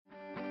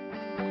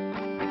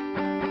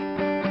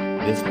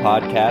This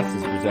podcast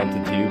is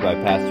presented to you by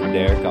Pastor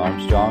Derek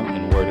Armstrong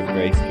and Word of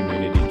Grace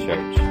Community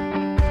Church.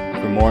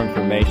 For more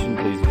information,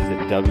 please visit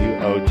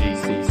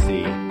wogcc.com.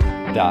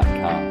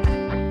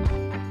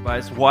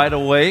 Everybody's wide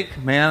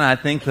awake. Man, I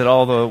think that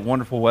all the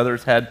wonderful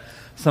weather's had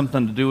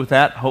something to do with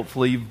that.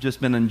 Hopefully you've just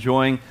been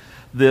enjoying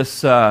this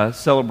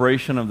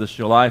celebration of this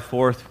July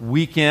 4th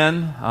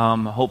weekend.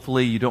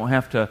 Hopefully you don't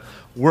have to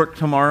work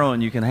tomorrow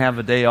and you can have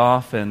a day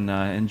off and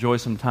enjoy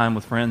some time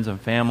with friends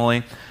and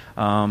family.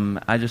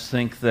 I just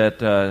think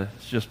that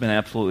it's just been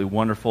absolutely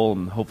wonderful,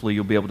 and hopefully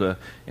you'll be able to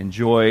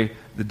enjoy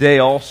the day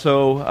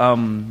also.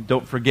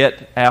 Don't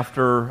forget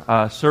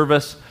after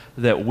service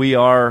that we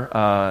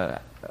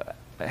are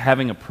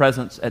having a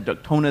presence at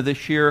Ductona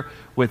this year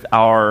with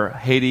our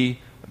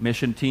Haiti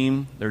mission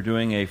team. They're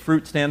doing a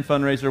fruit stand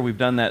fundraiser. We've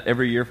done that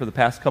every year for the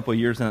past couple of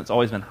years, and it's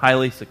always been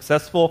highly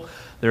successful.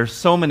 There's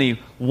so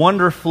many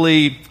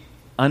wonderfully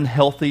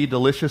unhealthy,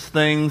 delicious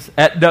things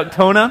at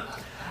Ductona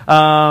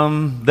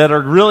that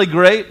are really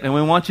great, and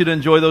we want you to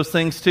enjoy those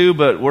things too,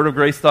 but Word of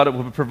Grace thought it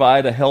would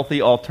provide a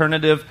healthy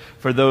alternative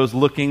for those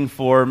looking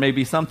for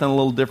maybe something a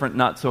little different,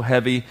 not so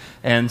heavy,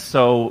 and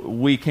so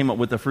we came up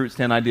with the fruit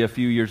stand idea a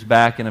few years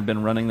back and have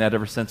been running that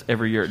ever since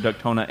every year at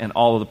Ductona, and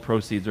all of the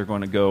proceeds are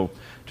going to go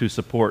to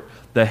support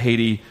the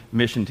Haiti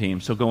mission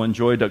team. So go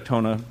enjoy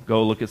Ductona,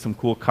 go look at some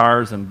cool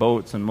cars and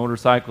boats and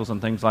motorcycles and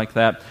things like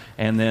that,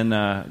 and then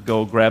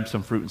go grab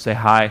some fruit and say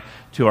hi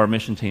to our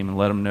mission team and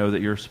let them know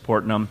that you're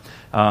supporting them.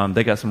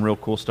 They got some real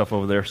cool stuff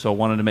over there, so I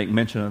wanted to make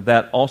mention of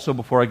that. Also,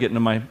 before I get into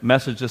my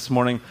message this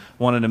morning,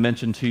 I wanted to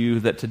mention to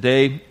you that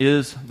today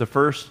is the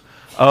first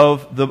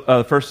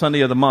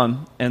Sunday of the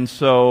month, and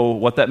so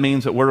what that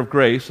means at Word of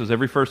Grace is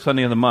every first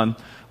Sunday of the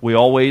month, we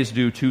always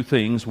do two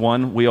things.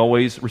 One, we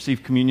always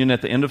receive communion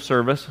at the end of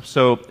service.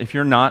 So if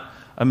you're not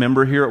a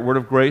member here at Word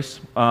of Grace,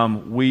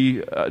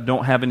 we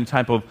don't have any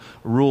type of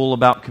rule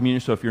about communion.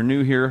 So if you're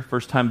new here,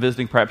 first time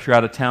visiting, perhaps you're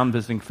out of town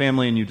visiting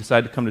family and you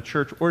decide to come to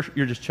church, or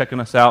you're just checking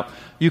us out,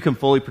 you can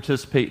fully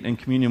participate in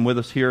communion with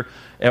us here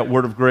at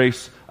Word of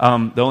Grace.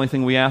 The only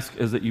thing we ask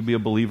is that you be a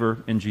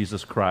believer in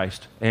Jesus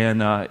Christ.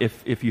 And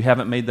if you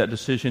haven't made that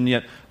decision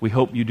yet, we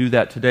hope you do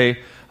that today.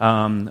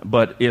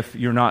 But if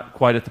you're not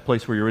quite at the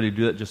place where you're ready to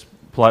do that, just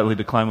politely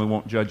decline. We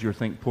won't judge you or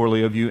think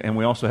poorly of you. And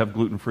we also have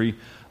gluten-free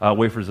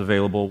wafers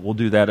available. We'll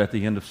do that at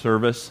the end of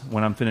service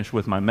when I'm finished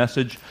with my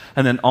message.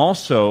 And then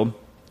also,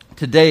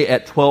 today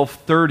at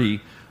 12:30,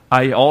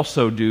 I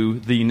also do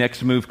the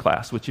Next Move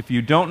class, which if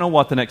you don't know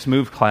what the Next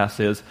Move class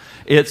is,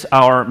 it's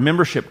our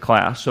membership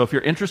class. So if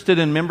you're interested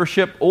in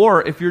membership,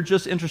 or if you're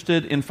just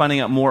interested in finding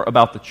out more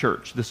about the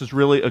church, this is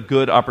really a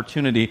good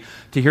opportunity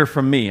to hear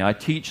from me. I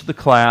teach the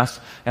class,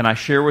 and I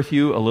share with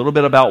you a little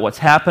bit about what's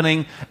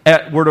happening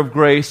at Word of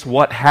Grace,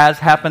 what has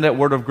happened at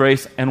Word of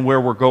Grace, and where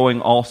we're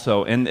going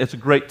also. And it's a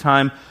great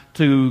time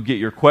to get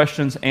your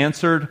questions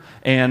answered,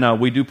 and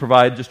we do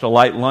provide just a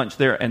light lunch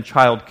there and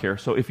childcare.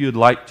 So if you'd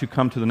like to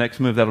come to the Next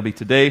Move, that'll be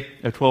today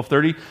at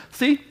 12:30.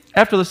 See,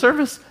 after the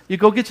service, you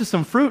go get you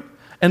some fruit,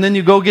 and then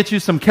you go get you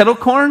some kettle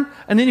corn,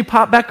 and then you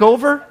pop back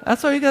over.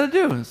 That's all you got to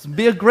do. It's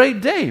be a great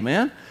day,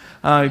 man.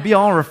 Be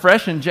all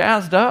refreshed and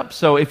jazzed up.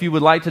 So if you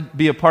would like to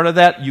be a part of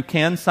that, you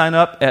can sign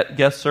up at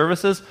guest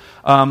services,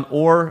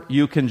 or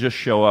you can just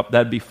show up.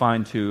 That'd be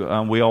fine too.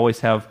 We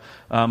always have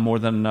more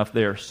than enough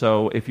there.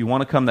 So if you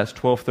want to come, that's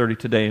 12:30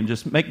 today. And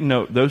just make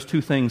note, those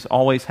two things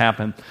always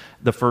happen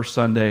the first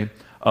Sunday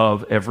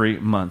of every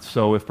month.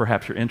 So if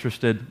perhaps you're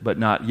interested but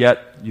not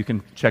yet, you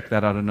can check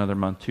that out another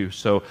month too.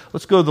 So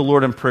let's go to the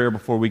Lord in prayer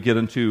before we get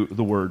into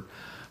the Word.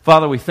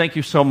 Father, we thank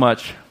you so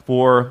much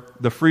for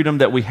the freedom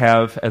that we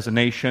have as a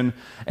nation,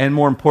 and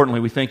more importantly,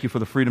 we thank you for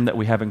the freedom that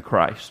we have in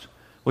Christ.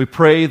 We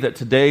pray that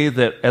today,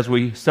 that as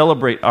we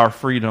celebrate our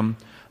freedom,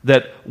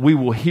 that we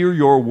will hear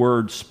your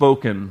word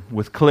spoken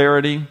with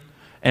clarity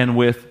and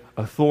with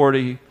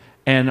authority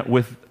and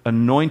with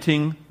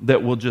anointing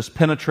that will just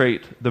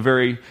penetrate the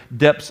very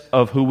depths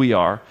of who we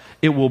are.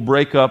 It will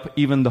break up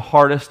even the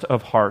hardest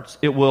of hearts.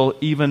 It will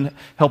even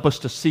help us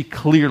to see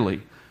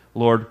clearly,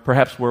 Lord,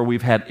 perhaps where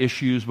we've had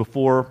issues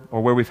before,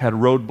 or where we've had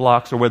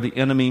roadblocks, or where the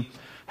enemy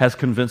has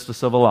convinced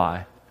us of a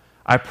lie.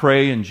 I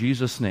pray in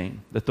Jesus'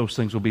 name that those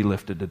things will be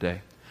lifted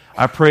today.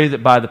 I pray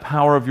that by the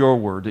power of your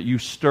word, that you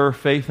stir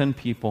faith in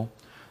people,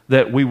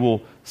 that we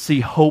will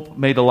see hope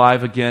made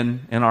alive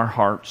again in our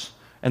hearts,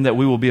 and that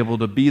we will be able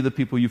to be the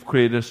people you've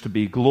created us to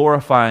be,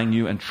 glorifying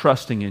you and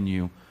trusting in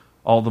you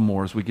all the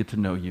more as we get to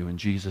know you. In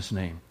Jesus'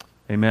 name,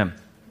 amen.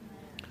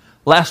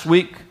 Last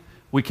week,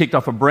 we kicked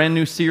off a brand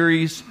new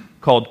series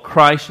called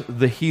Christ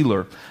the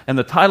Healer. And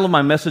the title of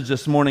my message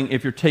this morning,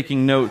 if you're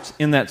taking notes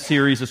in that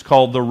series, is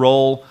called The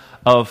Role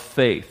of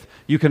Faith.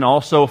 You can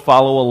also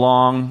follow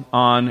along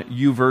on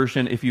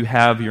YouVersion if you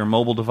have your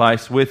mobile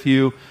device with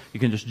you. You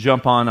can just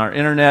jump on our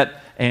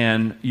internet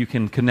and you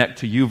can connect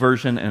to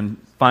YouVersion and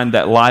find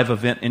that live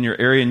event in your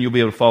area, and you'll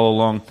be able to follow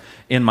along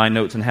in my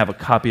notes and have a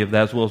copy of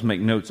that, as well as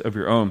make notes of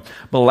your own.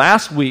 But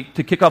last week,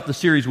 to kick off the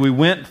series, we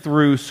went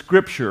through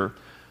Scripture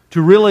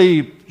to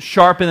really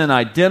sharpen and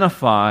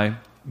identify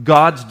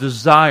God's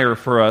desire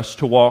for us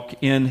to walk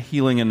in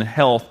healing and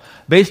health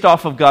based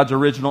off of God's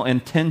original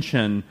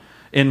intention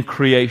in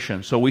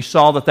creation. So we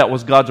saw that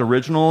was God's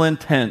original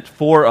intent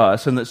for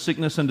us, and that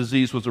sickness and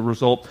disease was a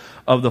result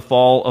of the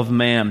fall of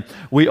man.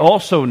 We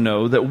also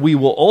know that we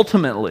will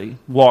ultimately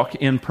walk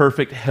in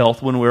perfect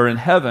health when we're in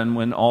heaven,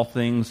 when all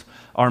things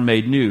are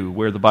made new,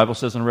 where the Bible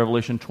says in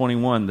Revelation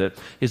 21 that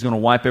He's going to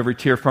wipe every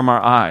tear from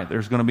our eye.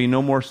 There's going to be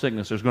no more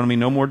sickness. There's going to be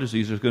no more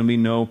disease. There's going to be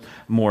no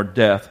more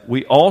death.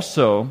 We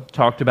also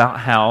talked about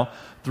how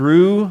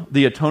through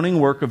the atoning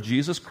work of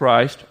Jesus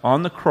Christ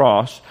on the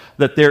cross,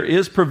 that there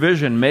is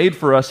provision made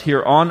for us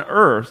here on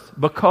earth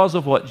because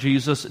of what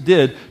Jesus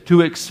did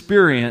to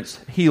experience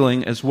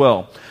healing as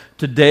well.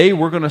 Today,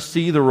 we're going to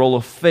see the role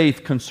of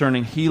faith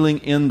concerning healing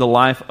in the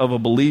life of a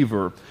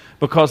believer,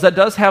 because that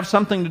does have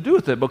something to do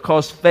with it,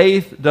 because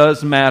faith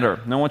does matter.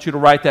 And I want you to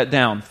write that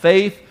down.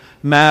 Faith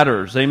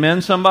matters.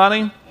 Amen, somebody?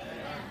 Amen.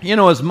 You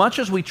know, as much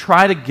as we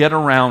try to get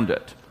around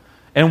it,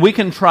 and we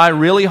can try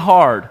really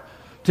hard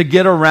to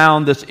get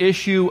around this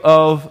issue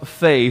of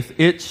faith,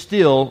 it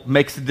still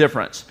makes a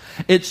difference.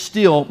 It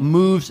still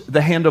moves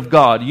the hand of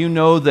God. You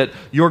know that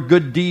your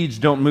good deeds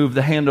don't move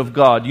the hand of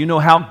God. You know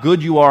how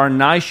good you are,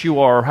 nice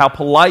you are, how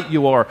polite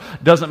you are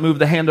doesn't move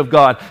the hand of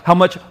God. How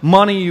much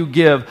money you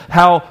give,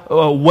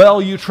 how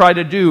well you try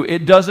to do,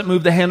 it doesn't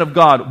move the hand of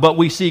God. But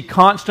we see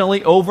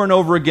constantly, over and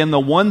over again, the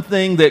one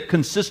thing that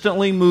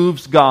consistently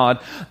moves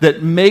God,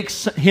 that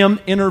makes Him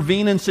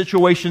intervene in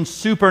situations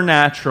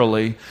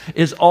supernaturally,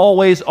 is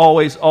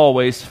always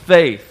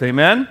faith.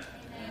 Amen?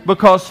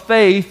 Because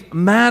faith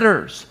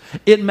matters.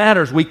 It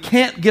matters. We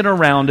can't get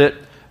around it.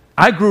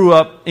 I grew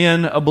up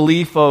in a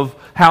belief of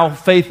how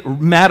faith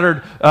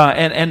mattered,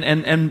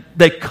 and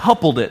they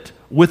coupled it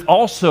with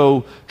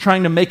also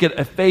trying to make it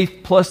a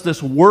faith plus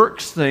this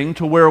works thing,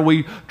 to where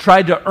we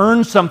tried to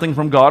earn something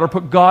from God or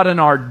put God in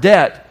our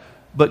debt.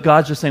 But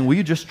God's just saying, will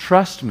you just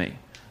trust me?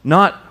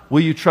 Not,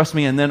 will you trust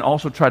me and then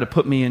also try to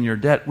put me in your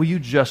debt? Will you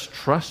just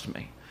trust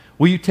me?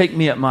 Will you take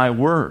me at my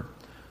word?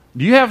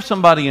 Do you have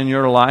somebody in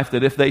your life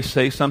that if they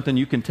say something,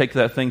 you can take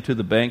that thing to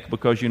the bank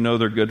because you know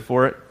they're good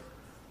for it?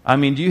 I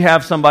mean, do you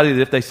have somebody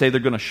that if they say they're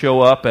going to show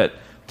up at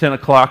 10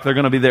 o'clock, they're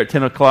going to be there at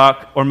 10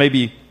 o'clock, or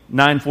maybe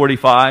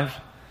 9:45,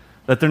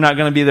 that they're not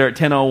going to be there at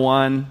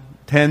 10:01,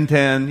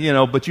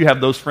 10:10, but you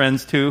have those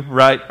friends too,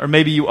 right? Or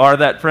maybe you are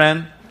that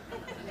friend.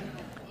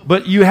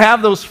 But you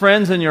have those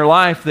friends in your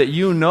life that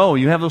you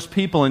have those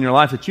people in your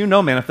life that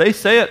man, if they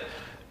say it,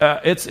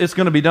 it's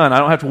going to be done. I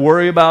don't have to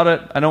worry about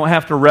it. I don't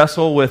have to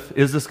wrestle with,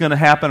 is this going to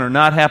happen or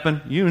not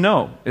happen?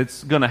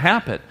 It's going to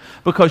happen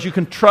because you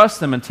can trust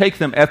them and take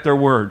them at their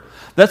word.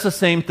 That's the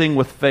same thing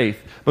with faith,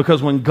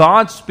 because when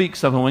God speaks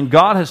something, when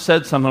God has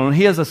said something, when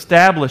He has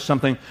established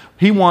something,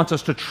 He wants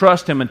us to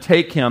trust Him and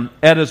take Him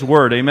at His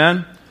word.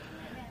 Amen?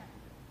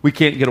 We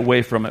can't get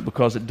away from it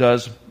because it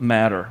does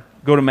matter.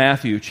 Go to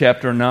Matthew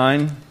chapter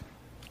 9.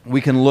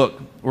 We're going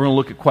to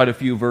look at quite a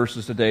few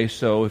verses today,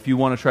 so if you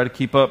want to try to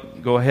keep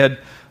up, go ahead,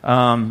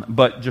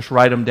 but just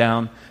write them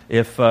down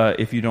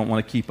if you don't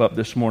want to keep up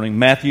this morning.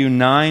 Matthew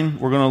 9,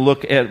 we're going to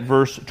look at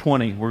verse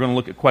 20. We're going to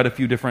look at quite a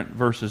few different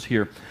verses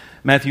here.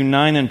 Matthew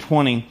 9 and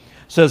 20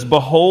 says,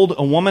 "Behold,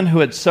 a woman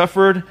who had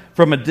suffered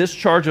from a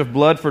discharge of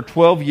blood for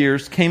 12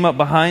 years came up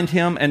behind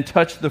Him and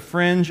touched the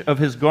fringe of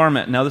His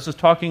garment." Now this is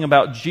talking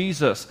about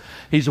Jesus.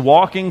 He's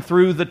walking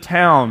through the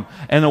town,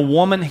 and a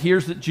woman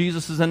hears that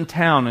Jesus is in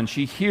town, and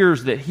she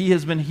hears that He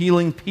has been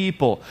healing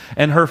people,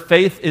 and her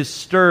faith is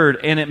stirred,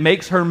 and it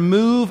makes her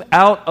move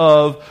out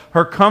of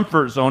her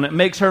comfort zone. It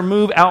makes her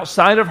move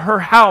outside of her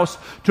house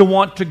to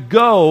want to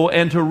go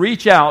and to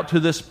reach out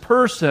to this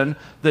person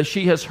that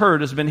she has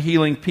heard has been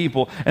healing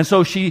people. And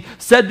so she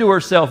said to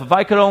herself, if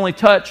I could only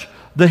touch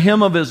the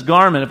hem of His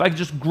garment, if I could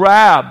just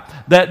grab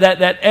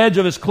that edge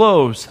of His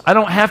clothes, I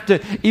don't have to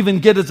even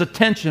get His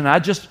attention. I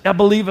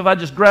believe if I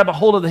just grab a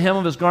hold of the hem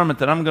of His garment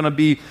that I'm going to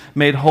be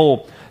made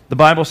whole. The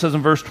Bible says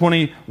in verse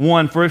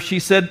 21, for she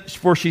said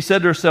to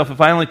herself, if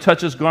I only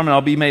touch His garment,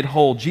 I'll be made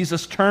whole.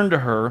 Jesus turned to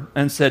her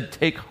and said,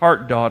 take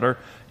heart, daughter,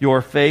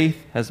 your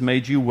faith has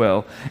made you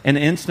well. And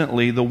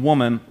instantly the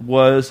woman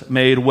was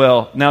made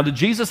well. Now, did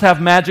Jesus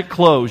have magic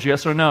clothes,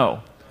 yes or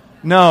no?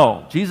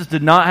 No, Jesus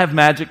did not have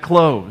magic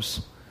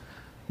clothes.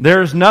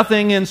 There's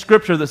nothing in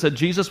Scripture that said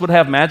Jesus would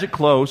have magic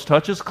clothes,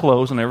 touch His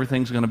clothes, and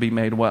everything's going to be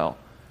made well.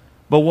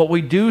 But what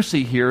we do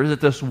see here is that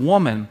this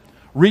woman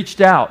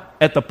reached out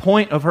at the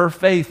point of her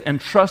faith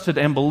and trusted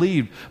and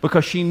believed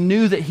because she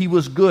knew that He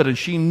was good, and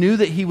she knew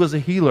that He was a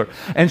healer,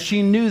 and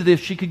she knew that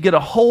if she could get a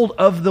hold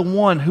of the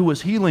one who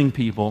was healing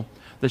people,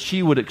 that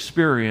she would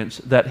experience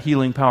that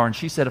healing power. And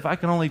she said, if I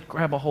can only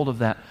grab a hold of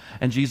that.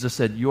 And Jesus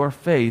said, your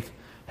faith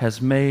has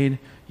made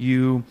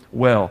you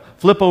well.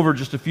 Flip over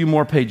just a few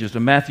more pages to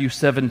Matthew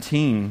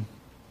 17.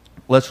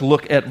 Let's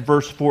look at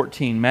verse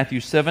 14. Matthew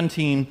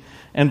 17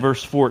 and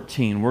verse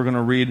 14. We're going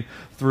to read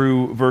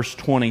through verse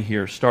 20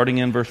 here, starting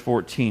in verse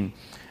 14.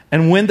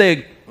 And when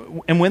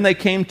they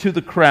came to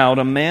the crowd,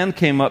 a man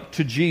came up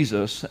to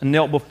Jesus and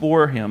knelt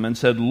before Him and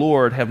said,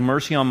 Lord, have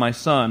mercy on my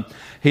son.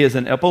 He is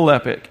an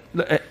epileptic,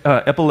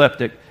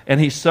 and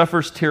he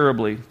suffers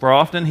terribly, for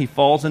often he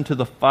falls into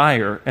the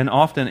fire and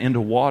often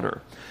into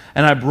water.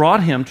 And I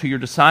brought him to your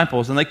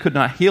disciples, and they could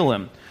not heal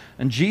him.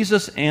 And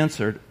Jesus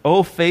answered,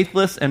 O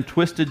faithless and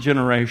twisted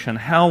generation,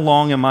 how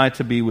long am I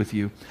to be with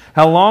you?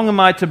 How long am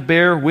I to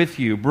bear with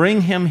you?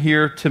 Bring him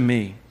here to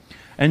me.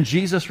 And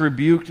Jesus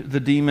rebuked the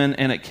demon,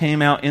 and it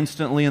came out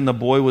instantly, and the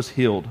boy was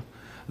healed.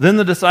 Then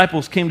the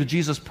disciples came to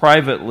Jesus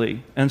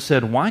privately and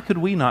said, Why could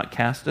we not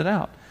cast it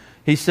out?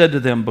 He said to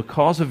them,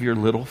 Because of your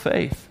little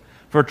faith.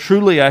 For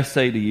truly I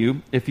say to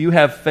you, if you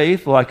have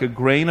faith like a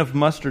grain of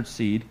mustard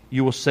seed,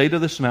 you will say to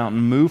this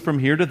mountain, Move from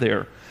here to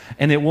there,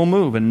 and it will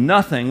move, and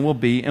nothing will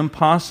be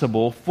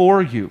impossible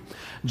for you.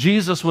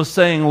 Jesus was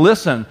saying,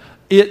 listen,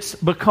 it's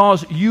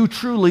because you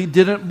truly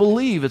didn't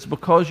believe. It's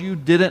because you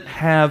didn't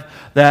have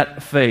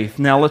that faith.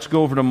 Now let's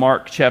go over to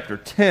Mark chapter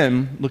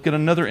 10. Look at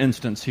another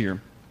instance here.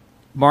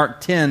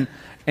 Mark 10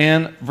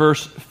 and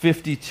verse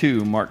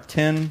 52. Mark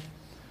 10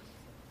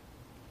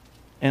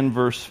 and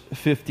verse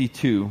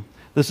 52.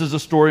 This is a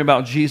story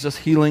about Jesus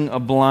healing a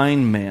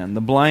blind man.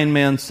 The blind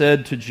man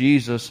said to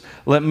Jesus,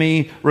 Let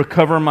me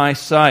recover my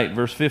sight.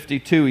 Verse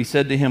 52, he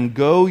said to him,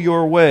 Go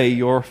your way,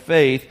 your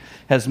faith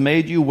has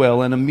made you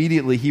well. And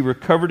immediately he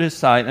recovered his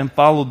sight and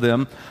followed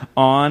them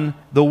on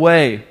the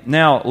way.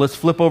 Now, let's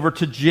flip over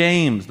to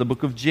James, the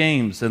book of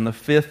James, in the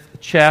 5th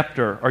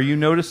chapter. Are you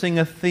noticing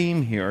a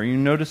theme here? Are you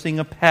noticing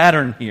a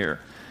pattern here?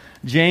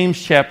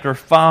 James chapter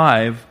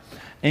 5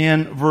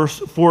 and verse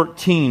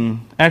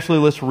 14. Actually,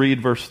 let's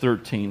read verse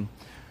 13.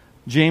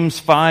 James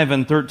 5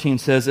 and 13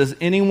 says, Is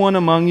anyone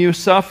among you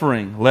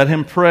suffering? Let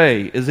him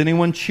pray. Is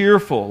anyone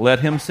cheerful? Let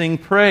him sing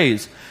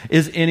praise.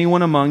 Is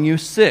anyone among you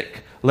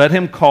sick? Let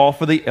him call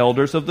for the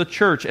elders of the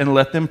church, and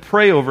let them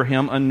pray over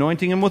him,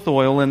 anointing him with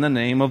oil in the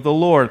name of the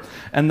Lord.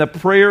 And the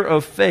prayer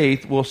of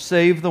faith will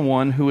save the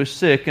one who is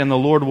sick, and the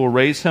Lord will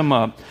raise him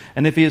up.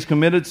 And if he has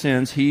committed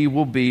sins, he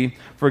will be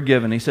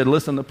forgiven. He said,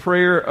 listen, the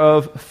prayer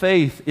of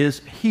faith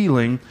is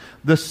healing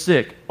the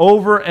sick.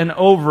 Over and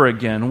over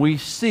again, we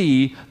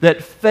see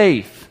that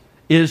faith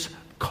is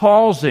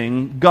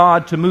causing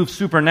God to move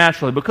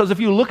supernaturally. Because if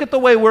you look at the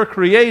way we're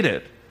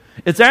created,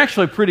 it's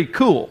actually pretty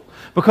cool.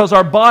 Because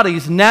our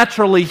bodies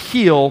naturally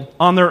heal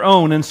on their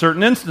own in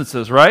certain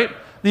instances, right?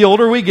 The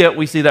older we get,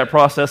 we see that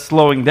process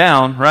slowing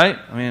down, right?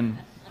 I mean,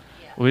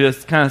 we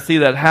just kind of see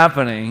that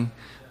happening.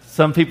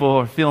 Some people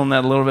are feeling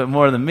that a little bit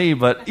more than me,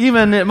 but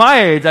even at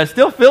my age, I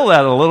still feel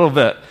that a little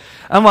bit.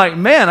 I'm like,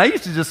 man, I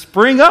used to just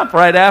spring up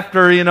right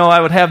after, I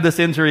would have this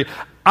injury.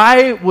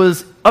 I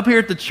was up here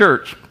at the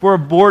church for a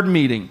board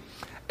meeting,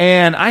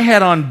 and I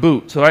had on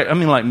boots. So I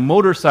mean like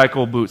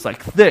motorcycle boots,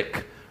 like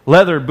thick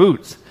leather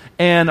boots.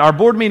 And our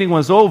board meeting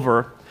was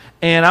over,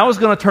 and I was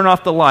going to turn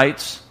off the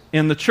lights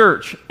in the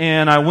church.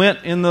 And I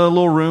went in the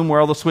little room where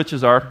all the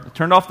switches are,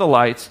 turned off the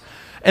lights,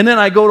 and then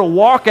I go to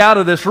walk out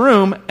of this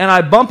room, and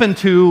I bump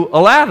into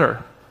a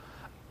ladder.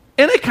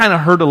 And it kind of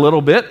hurt a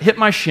little bit, hit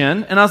my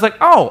shin, and I was like,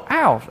 oh,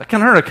 ow, that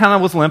kind of hurt. I kind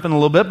of was limping a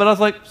little bit, but I was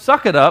like,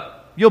 suck it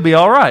up, you'll be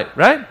all right?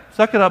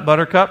 Suck it up,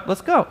 buttercup,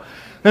 let's go.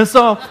 And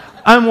so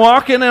I'm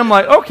walking, and I'm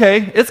like,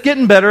 okay, it's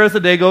getting better as the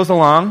day goes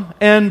along,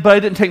 but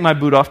I didn't take my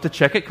boot off to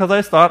check it because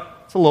I thought,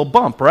 it's a little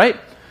bump, right?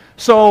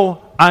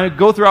 So I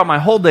go throughout my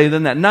whole day.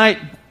 Then that night,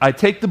 I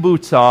take the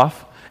boots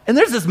off, and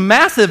there's this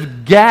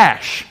massive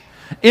gash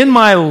in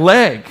my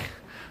leg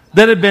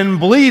that had been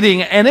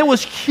bleeding, and it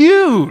was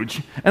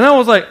huge. And I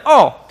was like,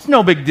 oh, it's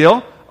no big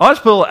deal. I'll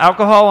just put a little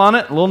alcohol on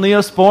it, a little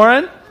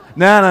Neosporin,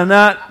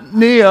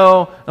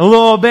 Neo, a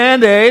little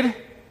Band-Aid,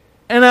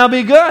 and I'll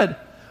be good.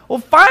 Well,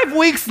 5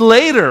 weeks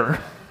later,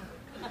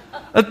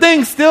 the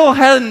thing still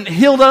hadn't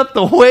healed up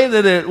the way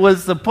that it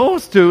was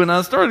supposed to, and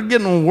I started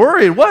getting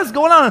worried. What's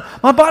going on?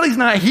 My body's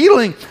not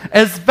healing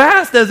as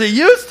fast as it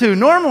used to.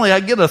 Normally, I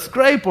get a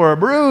scrape or a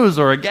bruise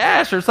or a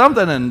gash or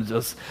something and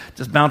just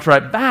bounce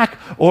right back.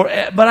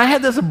 But I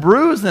had this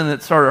bruise, and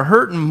it started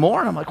hurting more,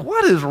 and I'm like,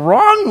 what is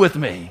wrong with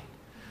me?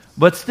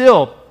 But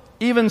still,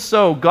 even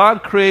so,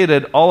 God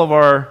created all of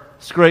our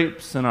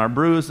scrapes and our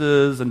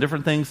bruises and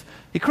different things.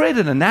 He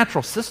created a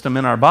natural system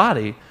in our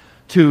body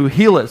to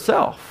heal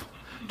itself,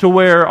 to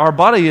where our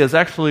body is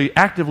actually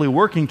actively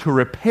working to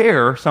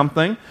repair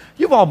something.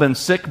 You've all been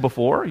sick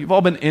before. You've all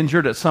been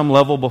injured at some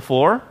level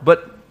before.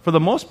 But for the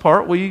most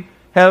part, we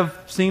have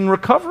seen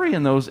recovery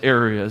in those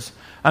areas.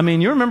 I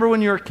mean, you remember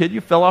when you were a kid,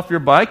 you fell off your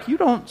bike. You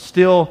don't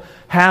still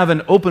have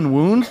an open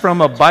wound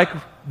from a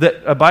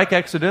bike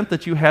accident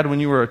that you had when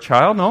you were a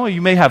child. No,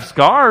 you may have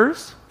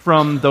scars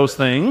from those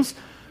things,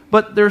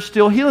 but they're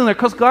still healing there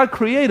because God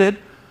created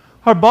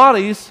our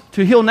bodies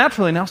to heal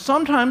naturally. Now,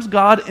 sometimes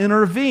God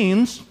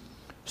intervenes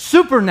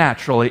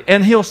supernaturally,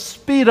 and he'll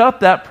speed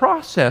up that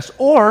process,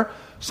 or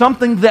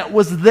something that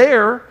was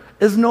there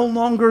is no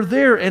longer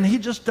there, and he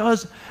just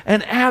does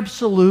an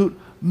absolute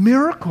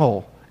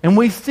miracle. And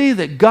we see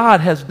that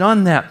God has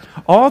done that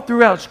all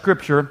throughout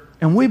Scripture,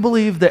 and we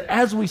believe that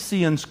as we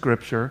see in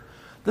Scripture,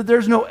 that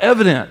there's no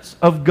evidence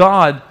of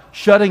God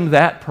shutting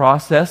that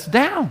process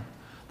down,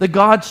 that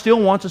God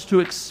still wants us to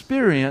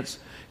experience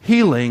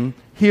healing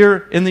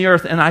here in the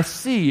earth. And I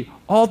see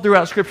all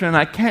throughout Scripture, and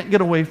I can't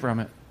get away from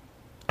it,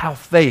 how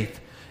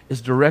faith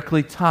is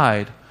directly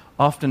tied,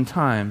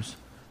 oftentimes,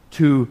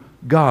 to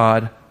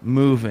God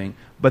moving.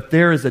 But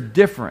there is a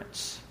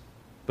difference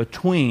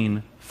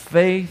between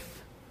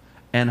faith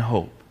and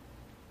hope.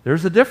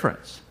 There's a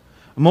difference.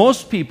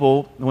 Most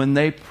people, when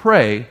they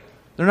pray,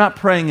 they're not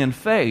praying in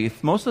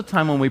faith. Most of the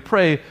time when we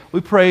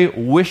pray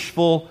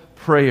wishful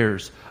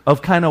prayers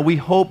of kind of, we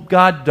hope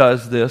God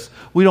does this.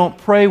 We don't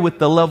pray with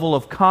the level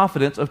of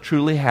confidence of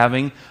truly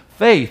having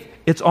faith.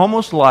 It's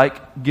almost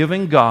like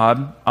giving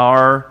God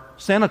our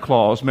Santa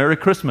Claus Merry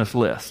Christmas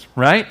list,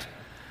 right?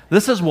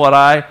 This is what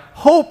I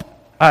hope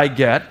I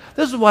get.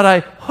 This is what I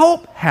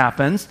hope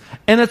happens.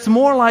 And it's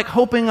more like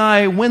hoping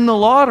I win the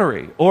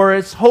lottery, or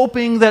it's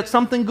hoping that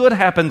something good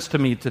happens to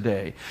me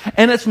today.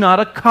 And it's not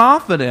a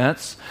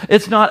confidence.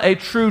 It's not a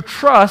true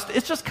trust.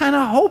 It's just kind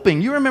of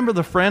hoping. You remember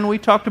the friend we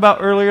talked about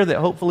earlier that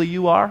hopefully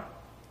you are?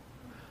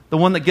 The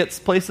one that gets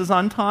places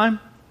on time?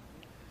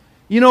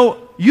 You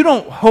know, you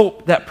don't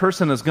hope that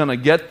person is going to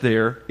get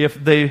there if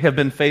they have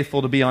been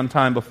faithful to be on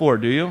time before,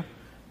 do you?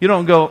 You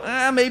don't go,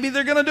 maybe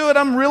they're going to do it.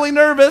 I'm really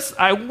nervous.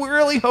 I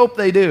really hope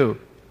they do.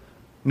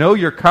 No,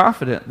 you're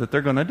confident that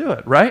they're going to do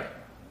it, right?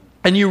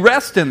 And you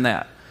rest in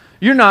that.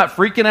 You're not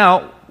freaking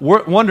out,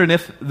 wondering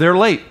if they're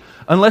late,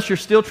 unless you're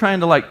still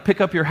trying to like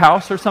pick up your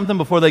house or something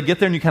before they get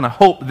there, and you kind of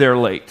hope they're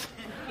late.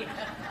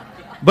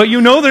 But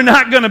you know they're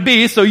not going to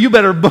be, so you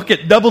better book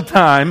it double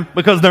time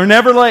because they're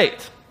never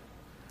late.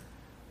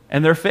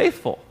 And they're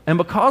faithful. And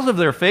because of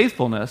their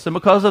faithfulness, and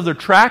because of their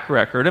track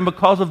record, and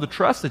because of the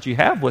trust that you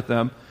have with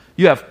them,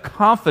 you have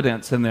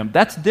confidence in them.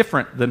 That's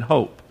different than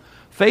hope.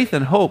 Faith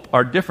and hope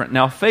are different.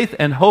 Now, faith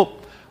and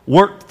hope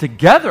work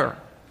together,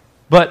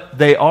 but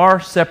they are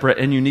separate,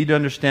 and you need to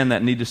understand that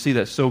and need to see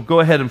that. So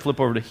go ahead and flip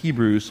over to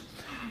Hebrews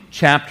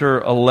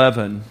chapter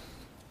 11,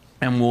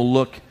 and we'll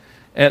look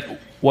at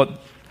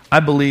what I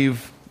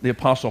believe the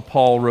Apostle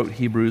Paul wrote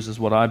Hebrews, is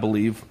what I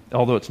believe,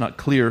 although it's not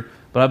clear,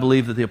 but I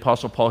believe that the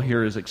Apostle Paul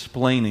here is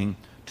explaining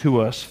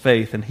to us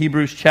faith. In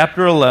Hebrews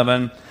chapter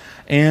 11,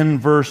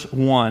 and verse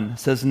 1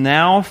 says,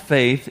 "Now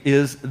faith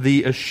is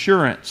the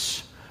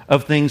assurance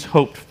of things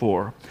hoped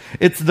for.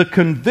 It's the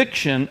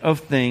conviction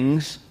of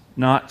things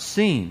not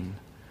seen.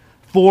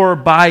 For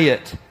by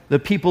it the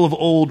people of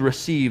old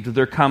received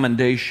their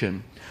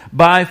commendation.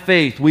 By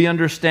faith we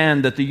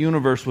understand that the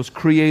universe was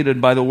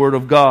created by the word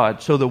of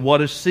God, so that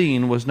what is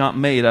seen was not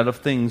made out of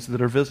things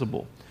that are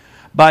visible.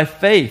 By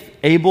faith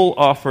Abel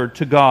offered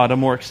to God a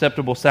more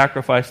acceptable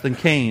sacrifice than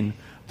Cain,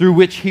 through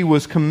which he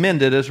was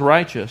commended as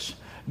righteous,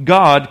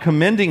 God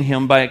commending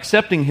him by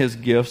accepting his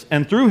gifts,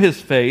 and through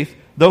his faith,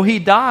 though he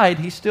died,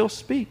 he still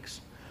speaks.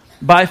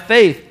 By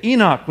faith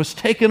Enoch was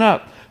taken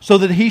up, so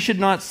that he should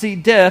not see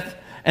death,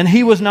 and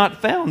he was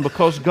not found,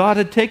 because God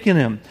had taken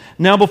him.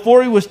 Now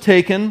before he was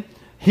taken,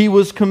 he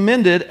was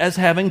commended as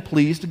having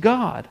pleased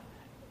God.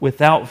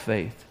 Without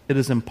faith, it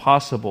is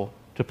impossible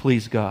to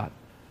please God.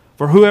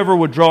 For whoever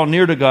would draw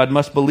near to God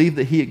must believe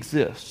that he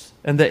exists,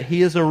 and that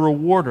he is a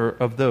rewarder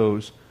of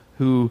those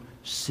who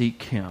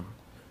seek him."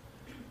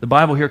 The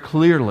Bible here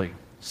clearly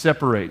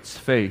separates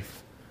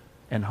faith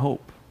and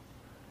hope.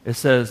 It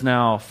says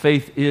now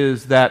faith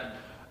is that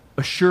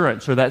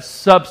assurance, or that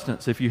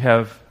substance, if you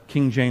have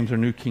King James or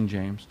New King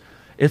James.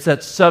 It's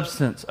that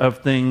substance of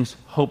things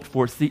hoped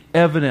for. It's the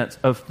evidence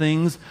of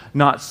things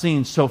not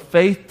seen. So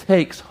faith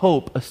takes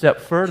hope a step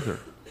further.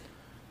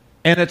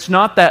 And it's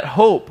not that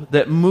hope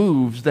that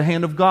moves the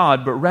hand of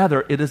God, but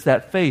rather it is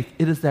that faith,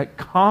 it is that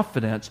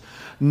confidence,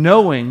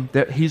 knowing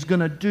that He's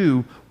going to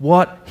do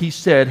what He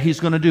said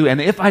He's going to do.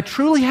 And if I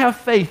truly have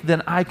faith,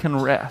 then I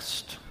can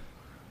rest.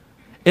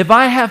 If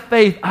I have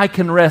faith, I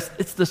can rest.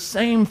 It's the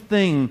same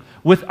thing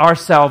with our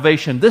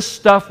salvation. This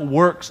stuff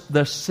works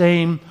the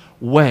same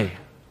way.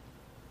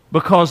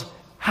 Because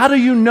how do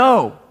you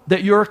know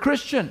that you're a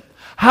Christian?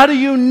 How do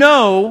you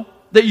know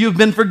that you've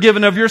been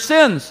forgiven of your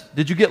sins?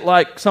 Did you get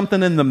like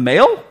something in the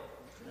mail?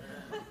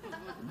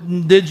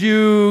 Did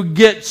you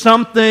get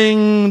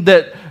something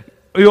that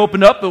you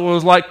opened up, it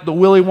was like the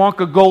Willy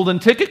Wonka golden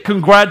ticket?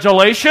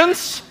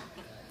 Congratulations!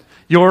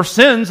 Your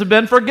sins have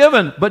been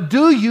forgiven. But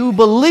do you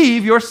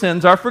believe your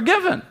sins are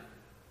forgiven?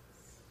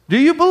 Do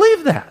you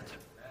believe that?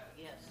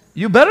 Yes.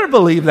 You better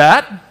believe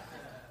that.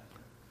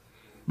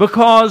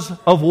 Because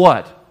of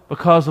what?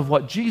 Because of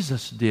what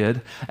Jesus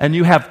did, and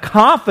you have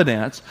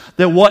confidence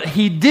that what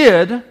He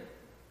did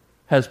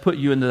has put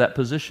you into that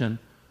position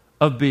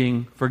of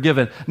being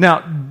forgiven. Now,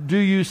 do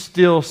you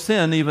still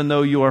sin even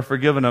though you are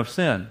forgiven of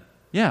sin?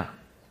 Yeah,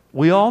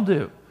 we all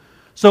do.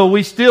 So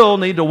we still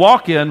need to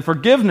walk in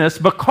forgiveness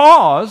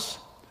because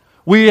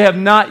we have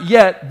not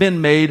yet been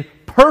made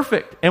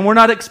perfect, and we're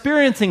not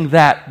experiencing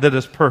that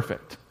is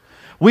perfect.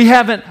 We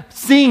haven't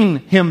seen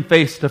Him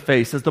face to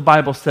face, as the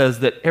Bible says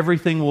that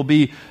everything will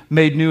be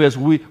made new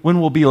when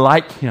we'll be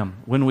like Him,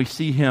 when we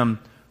see Him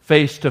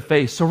face to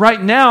face. So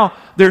right now,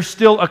 there's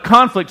still a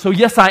conflict. So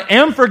yes, I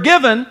am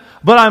forgiven,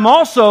 but I'm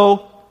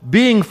also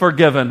being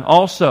forgiven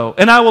also.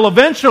 And I will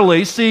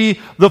eventually see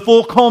the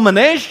full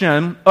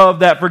culmination of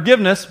that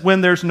forgiveness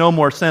when there's no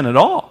more sin at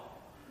all.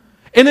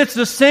 And it's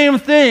the same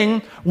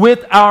thing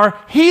with our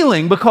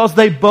healing because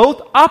they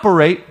both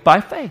operate by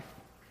faith.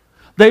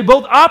 They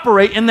both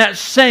operate in that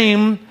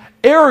same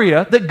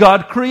area that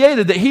God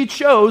created, that He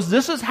chose.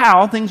 This is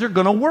how things are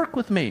going to work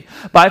with me,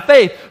 by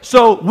faith.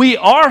 So we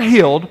are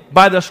healed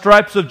by the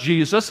stripes of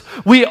Jesus.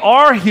 We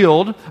are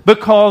healed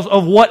because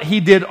of what He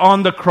did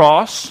on the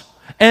cross.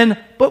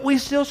 But we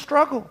still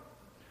struggle.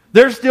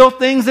 There's still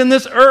things in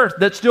this earth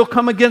that still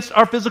come against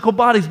our physical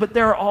bodies, but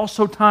there are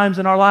also times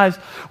in our lives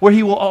where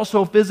He will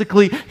also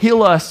physically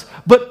heal us.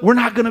 But we're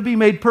not going to be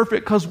made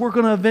perfect because we're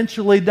going to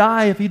eventually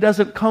die if He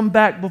doesn't come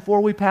back before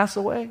we pass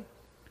away.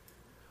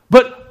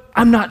 But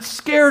I'm not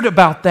scared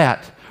about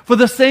that. For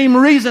the same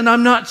reason,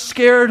 I'm not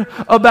scared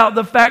about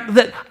the fact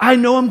that I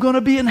know I'm going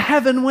to be in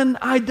heaven when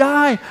I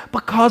die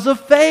because of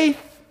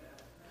faith.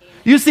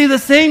 You see, the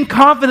same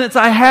confidence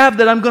I have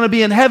that I'm going to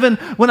be in heaven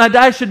when I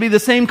die should be the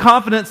same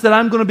confidence that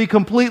I'm going to be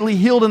completely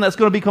healed and that's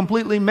going to be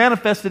completely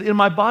manifested in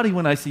my body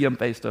when I see Him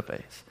face to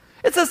face.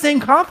 It's the same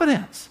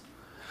confidence.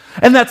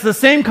 And that's the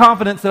same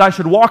confidence that I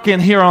should walk in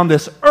here on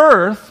this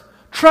earth,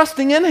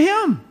 trusting in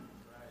Him.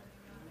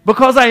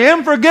 Because I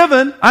am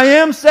forgiven, I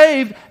am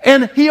saved,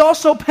 and He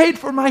also paid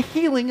for my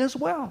healing as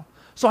well.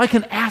 So I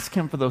can ask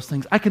Him for those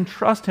things. I can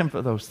trust Him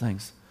for those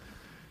things.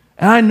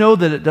 And I know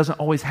that it doesn't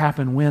always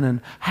happen when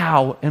and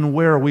how and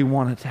where we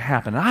want it to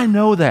happen. And I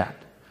know that.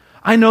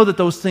 I know that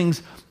those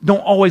things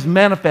don't always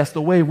manifest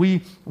the way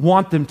we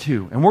want them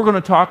to. And we're going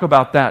to talk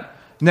about that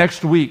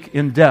next week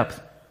in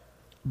depth.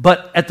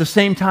 But at the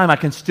same time, I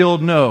can still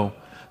know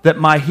that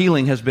my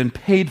healing has been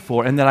paid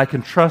for and that I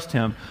can trust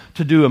Him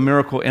to do a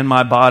miracle in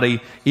my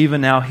body,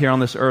 even now here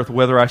on this earth,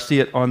 whether I see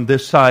it on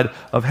this side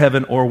of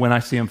heaven or when I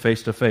see Him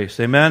face to face.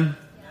 Amen?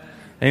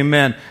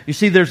 Amen. You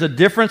see, there's a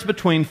difference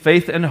between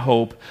faith and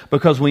hope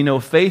because we know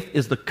faith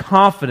is the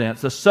confidence,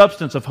 the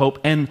substance of hope,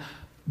 and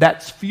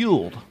that's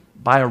fueled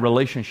by a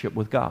relationship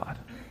with God.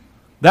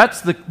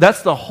 That's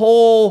the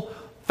whole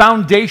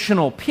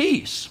foundational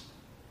piece.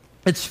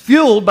 It's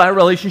fueled by a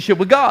relationship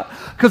with God.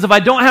 Because if I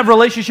don't have a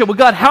relationship with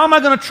God, how am I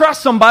going to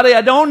trust somebody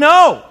I don't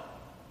know?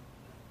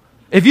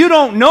 If you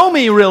don't know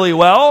me really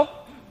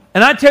well,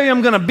 and I tell you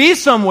I'm going to be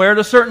somewhere at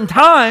a certain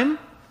time,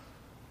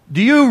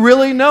 do you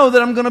really know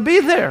that I'm going to be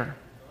there?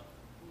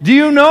 Do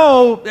you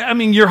know,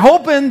 you're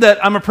hoping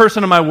that I'm a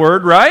person of my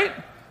word, right?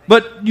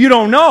 But you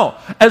don't know.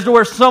 As to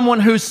where someone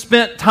who's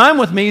spent time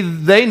with me,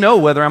 they know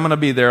whether I'm going to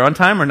be there on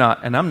time or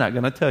not. And I'm not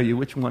going to tell you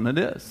which one it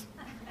is.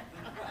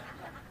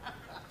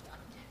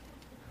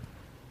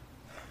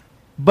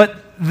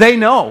 But they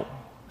know.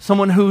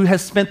 Someone who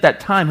has spent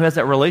that time, who has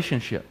that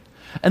relationship.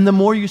 And the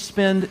more you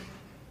spend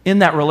in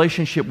that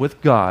relationship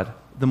with God,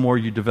 the more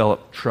you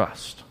develop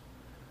trust.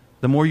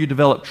 The more you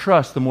develop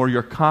trust, the more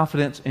your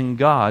confidence in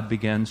God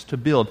begins to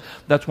build.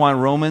 That's why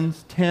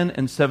Romans 10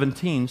 and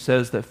 17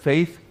 says that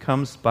faith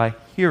comes by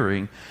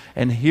hearing,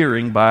 and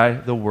hearing by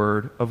the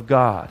Word of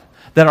God.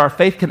 That our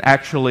faith can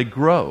actually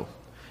grow.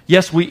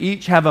 Yes, we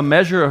each have a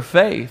measure of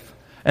faith,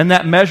 and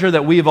that measure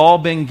that we've all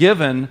been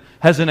given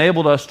has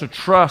enabled us to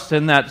trust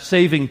in that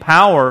saving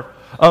power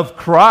of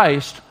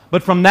Christ.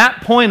 But from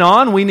that point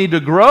on, we need to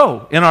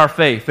grow in our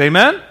faith.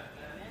 Amen?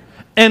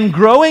 And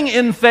growing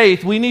in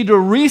faith, we need to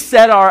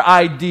reset our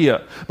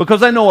idea.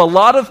 Because I know a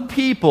lot of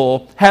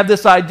people have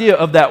this idea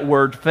of that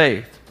word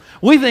faith.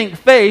 We think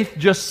faith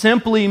just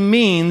simply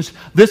means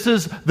this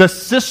is the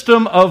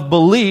system of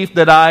belief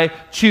that I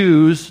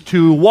choose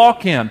to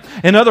walk in.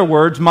 In other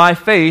words, my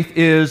faith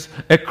is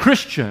a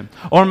Christian,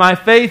 or my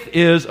faith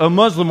is a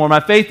Muslim, or my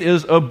faith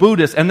is a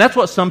Buddhist. And that's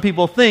what some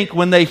people think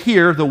when they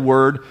hear the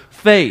word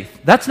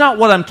faith. That's not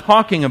what I'm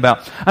talking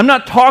about. I'm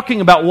not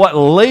talking about what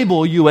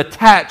label you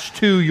attach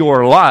to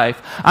your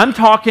life. I'm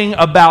talking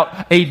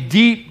about a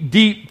deep,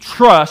 deep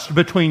trust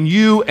between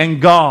you and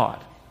God.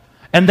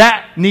 And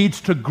that needs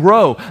to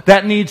grow.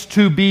 That needs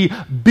to be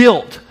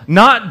built.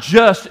 Not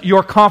just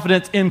your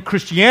confidence in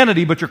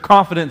Christianity, but your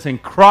confidence in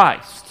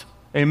Christ.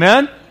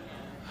 Amen?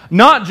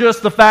 Not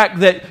just the fact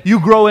that you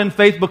grow in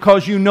faith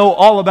because you know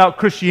all about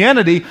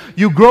Christianity.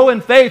 You grow in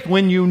faith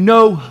when you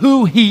know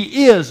who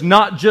He is,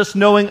 not just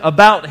knowing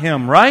about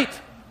Him, right?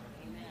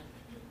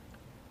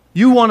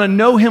 You want to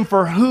know Him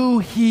for who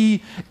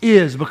He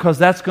is because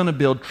that's going to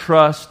build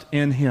trust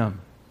in Him.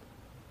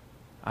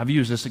 I've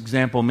used this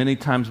example many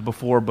times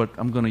before, but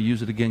I'm going to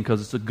use it again because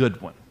it's a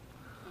good one.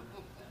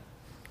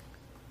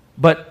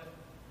 But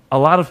a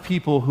lot of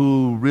people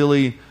who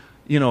really,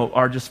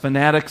 are just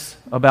fanatics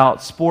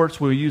about sports,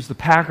 we'll use the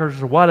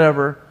Packers or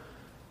whatever,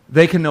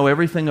 they can know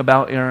everything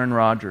about Aaron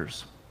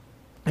Rodgers.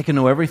 They can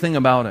know everything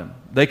about him.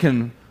 They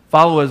can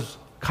follow his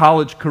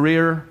college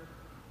career.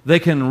 They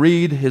can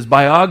read his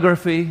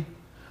biography.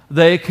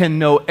 They can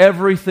know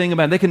everything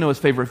about him. They can know his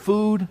favorite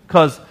food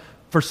because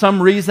for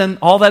some reason,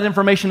 all that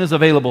information is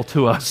available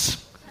to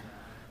us.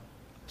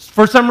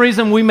 For some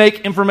reason, we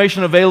make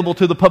information available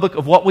to the public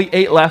of what we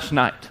ate last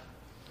night.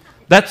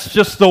 That's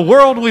just the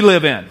world we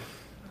live in.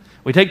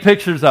 We take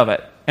pictures of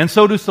it. And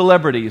so do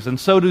celebrities, and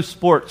so do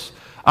sports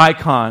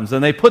icons.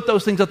 And they put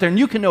those things out there, and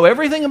you can know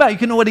everything about it. You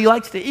can know what he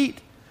likes to eat.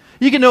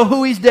 You can know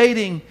who he's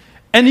dating.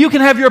 And you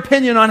can have your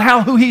opinion on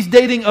how who he's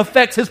dating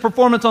affects his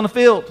performance on the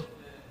field.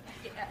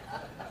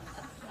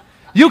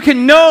 You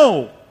can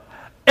know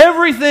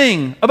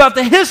everything about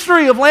the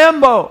history of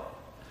Lambeau.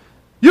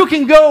 You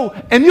can go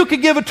and you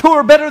can give a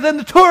tour better than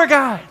the tour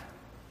guide.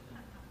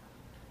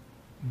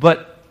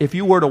 But if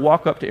you were to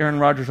walk up to Aaron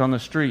Rodgers on the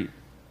street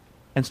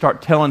and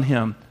start telling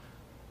him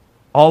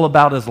all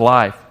about his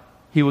life,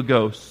 he would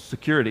go,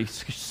 security,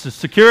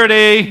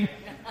 security.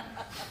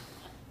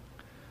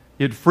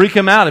 You'd freak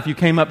him out if you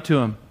came up to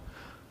him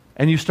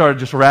and you started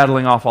just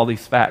rattling off all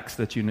these facts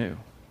that you knew.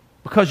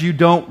 Because you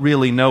don't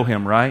really know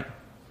him, right?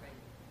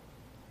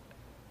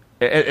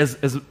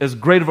 As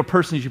great of a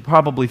person as you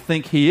probably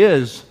think he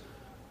is,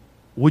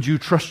 would you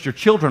trust your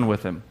children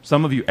with him?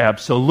 Some of you,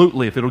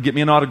 absolutely, if it'll get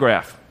me an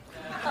autograph.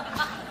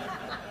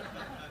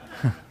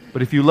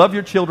 But if you love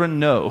your children,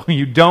 no,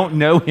 you don't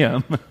know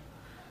him.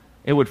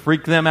 It would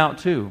freak them out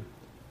too.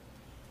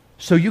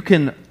 So you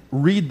can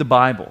read the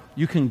Bible.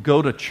 You can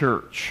go to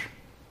church.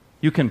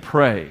 You can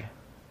pray.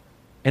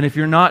 And if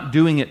you're not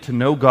doing it to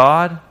know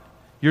God,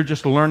 you're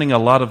just learning a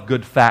lot of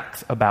good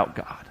facts about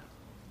God.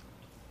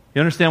 You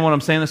understand what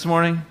I'm saying this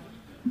morning?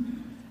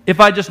 If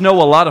I just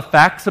know a lot of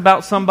facts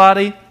about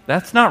somebody,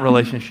 that's not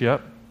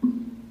relationship.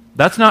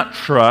 That's not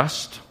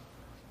trust.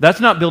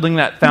 That's not building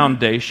that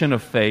foundation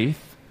of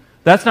faith.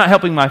 That's not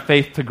helping my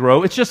faith to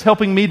grow. It's just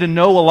helping me to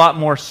know a lot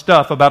more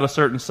stuff about a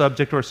certain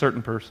subject or a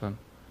certain person.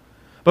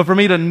 But for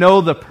me to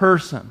know the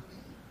person,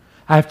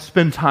 I have to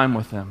spend time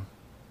with them.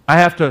 I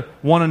have to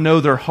want to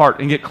know their heart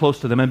and get close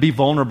to them and be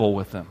vulnerable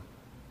with them.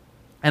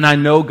 And I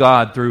know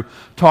God through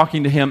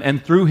talking to Him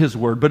and through His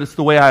Word, but it's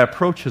the way I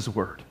approach His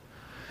Word.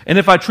 And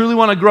if I truly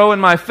want to grow in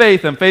my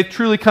faith, and faith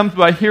truly comes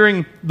by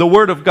hearing the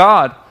Word of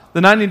God,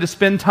 then I need to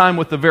spend time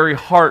with the very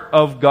heart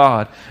of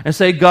God and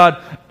say,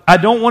 God, I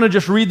don't want to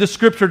just read the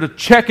Scripture to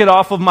check it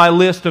off of my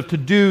list of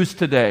to-dos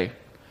today.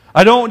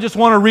 I don't just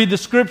want to read the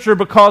Scripture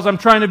because I'm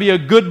trying to be a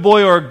good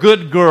boy or a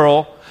good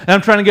girl, and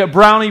I'm trying to get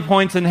brownie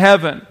points in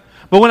heaven.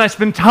 But when I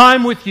spend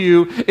time with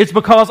you, it's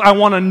because I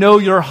want to know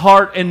your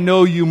heart and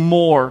know you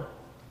more.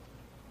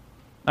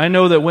 I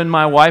know that when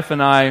my wife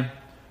and I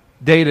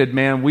dated,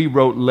 man, we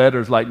wrote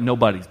letters like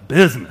nobody's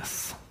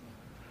business.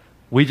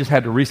 We just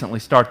had to recently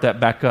start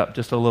that back up,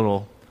 just a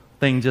little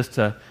thing just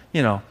to,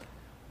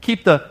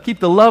 keep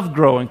the love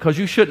growing, because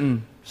you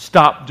shouldn't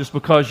stop just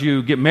because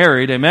you get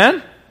married.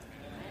 Amen?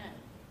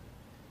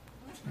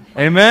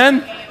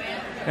 Amen?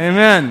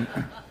 Amen.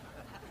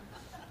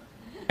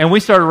 And we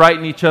started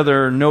writing each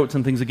other notes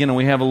and things again, and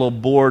we have a little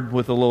board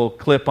with a little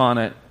clip on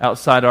it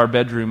outside our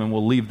bedroom, and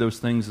we'll leave those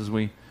things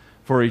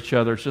for each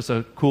other. It's just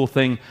a cool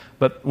thing.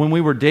 But when we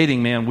were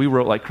dating, man, we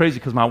wrote like crazy,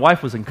 because my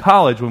wife was in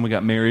college when we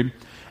got married,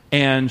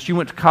 and she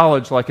went to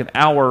college like an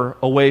hour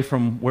away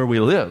from where we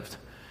lived.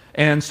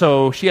 And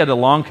so she had a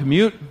long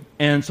commute,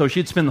 and so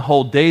she'd spend the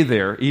whole day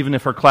there, even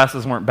if her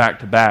classes weren't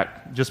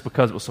back-to-back, just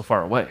because it was so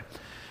far away.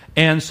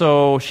 And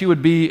so she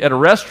would be at a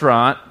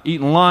restaurant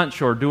eating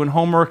lunch or doing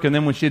homework, and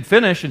then when she'd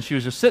finished and she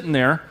was just sitting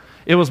there,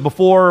 it was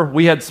before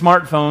we had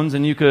smartphones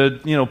and you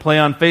could, play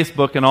on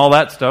Facebook and all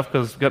that stuff,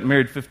 because we got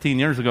married 15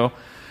 years ago,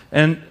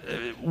 and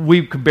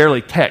we could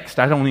barely text.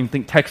 I don't even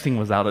think texting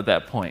was out at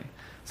that point.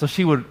 So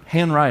she would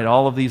handwrite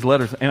all of these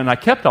letters, and I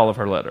kept all of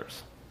her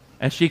letters,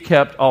 and she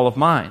kept all of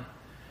mine.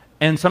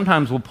 And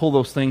sometimes we'll pull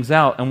those things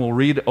out and we'll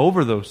read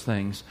over those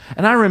things.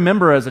 And I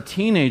remember as a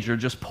teenager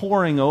just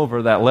poring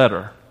over that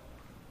letter,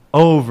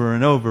 over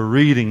and over,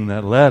 reading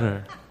that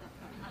letter.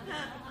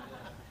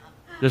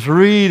 Just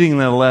reading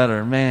that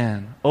letter,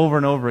 man, over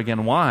and over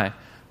again. Why?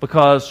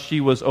 Because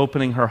she was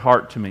opening her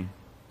heart to me.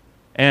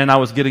 And I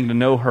was getting to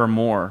know her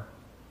more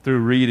through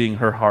reading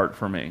her heart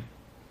for me.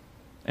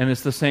 And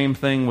it's the same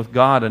thing with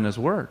God and His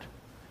Word.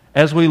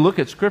 As we look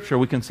at Scripture,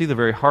 we can see the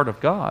very heart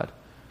of God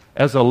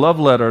as a love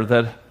letter,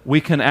 that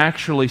we can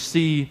actually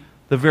see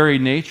the very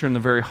nature and the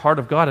very heart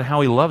of God and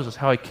how He loves us,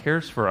 how He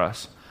cares for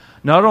us.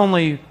 Not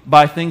only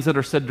by things that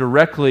are said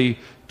directly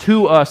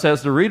to us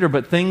as the reader,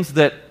 but things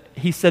that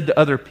He said to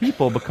other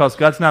people, because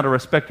God's not a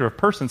respecter of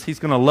persons. He's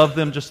going to love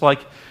them just like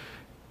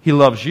He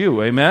loves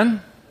you.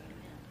 Amen?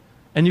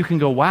 And you can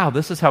go, wow,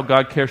 this is how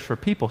God cares for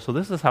people, so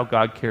this is how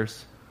God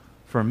cares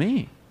for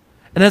me.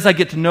 And as I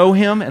get to know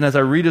Him and as I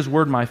read His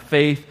Word, my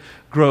faith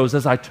grows.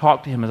 As I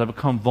talk to Him, as I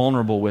become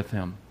vulnerable with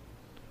Him,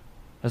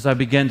 as I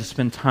begin to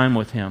spend time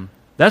with Him.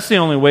 That's the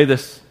only way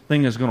this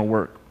thing is going to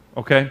work,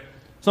 okay?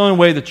 It's the only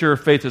way that your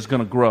faith is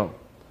going to grow,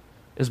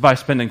 is by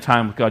spending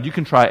time with God. You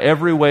can try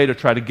every way to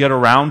try to get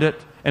around it,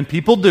 and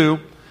people do,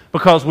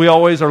 because we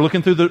always are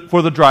looking for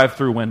the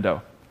drive-through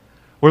window.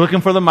 We're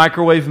looking for the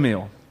microwave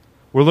meal.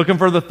 We're looking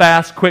for the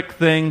fast, quick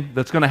thing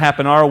that's going to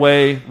happen our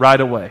way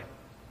right away.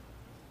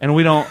 And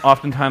we don't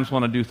oftentimes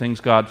want to do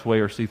things God's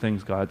way or see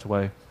things God's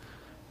way.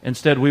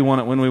 Instead, we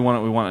want it when we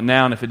want it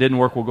now, and if it didn't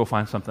work, we'll go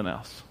find something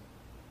else.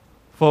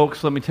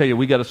 Folks, let me tell you,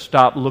 we got to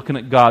stop looking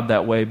at God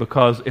that way,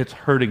 because it's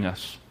hurting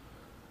us.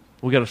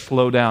 We got to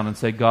slow down and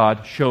say,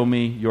 God, show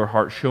me your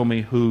heart. Show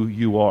me who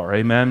you are.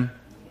 Amen?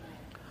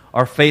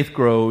 our faith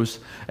grows,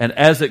 and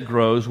as it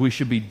grows, we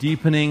should be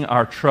deepening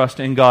our trust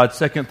in God.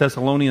 2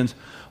 Thessalonians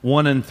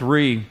 1 and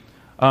 3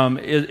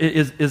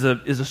 is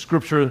a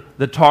scripture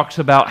that talks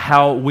about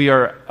how we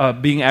are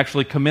being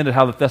actually commended,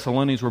 how the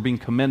Thessalonians were being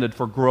commended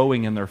for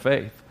growing in their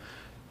faith.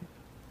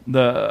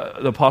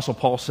 The Apostle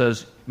Paul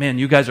says, man,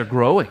 you guys are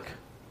growing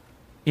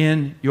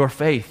in your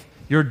faith.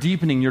 You're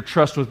deepening your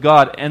trust with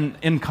God. And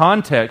in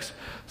context,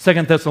 2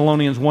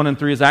 Thessalonians 1 and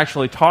 3 is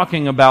actually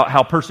talking about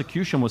how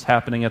persecution was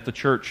happening at the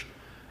church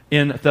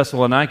in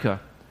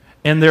Thessalonica.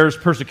 And there's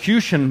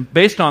persecution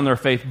based on their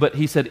faith, but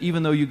he said,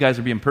 even though you guys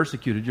are being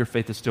persecuted, your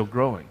faith is still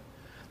growing.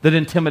 That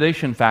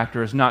intimidation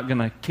factor is not going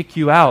to kick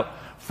you out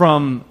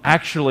from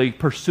actually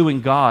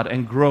pursuing God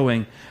and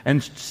growing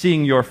and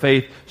seeing your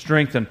faith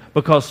strengthen,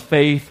 because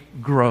faith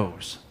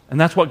grows. And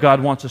that's what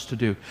God wants us to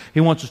do. He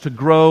wants us to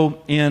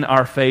grow in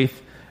our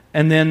faith,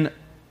 and then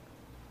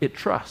it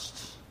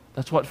trusts.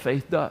 That's what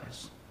faith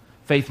does.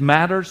 Faith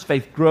matters,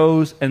 faith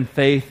grows, and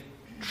faith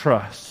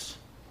trusts.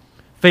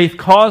 Faith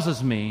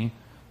causes me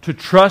to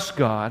trust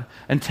God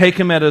and take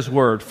Him at His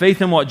word.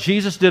 Faith in what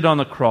Jesus did on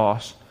the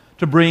cross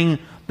to bring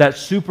that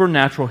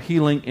supernatural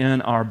healing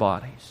in our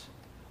bodies.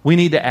 We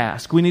need to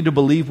ask. We need to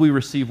believe we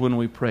receive when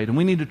we prayed. And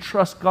we need to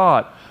trust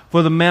God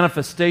for the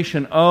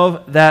manifestation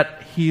of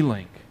that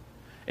healing.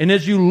 And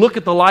as you look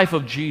at the life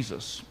of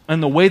Jesus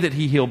and the way that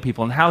He healed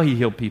people and how He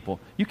healed people,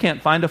 you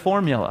can't find a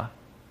formula.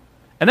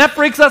 And that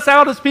freaks us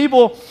out as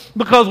people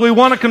because we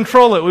want to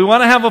control it. We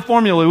want to have a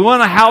formula. We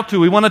want a how-to.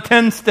 We want to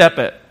 10-step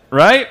it,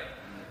 right?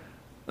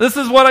 This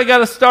is what I got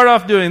to start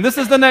off doing. This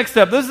is the next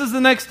step. This is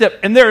the next step.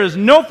 And there is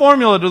no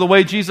formula to the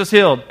way Jesus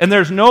healed. And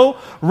there's no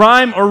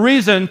rhyme or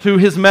reason to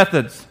His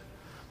methods.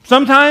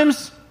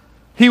 Sometimes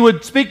He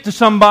would speak to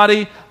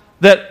somebody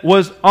that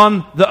was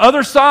on the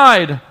other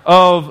side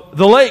of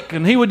the lake,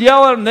 and He would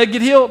yell at them, they'd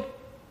get healed.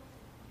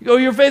 You go,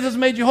 your faith has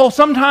made you whole.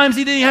 Sometimes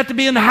He didn't have to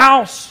be in the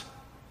house.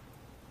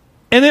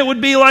 And it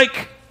would be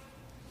like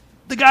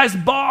the guy's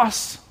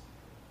boss.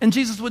 And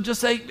Jesus would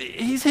just say,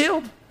 he's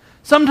healed.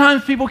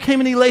 Sometimes people came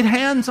and He laid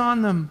hands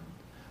on them.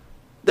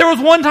 There was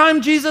one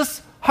time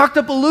Jesus hocked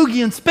up a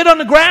loogie and spit on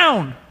the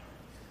ground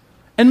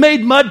and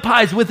made mud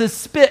pies with His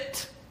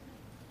spit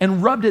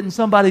and rubbed it in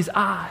somebody's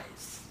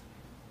eyes.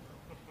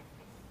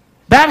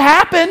 That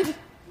happened.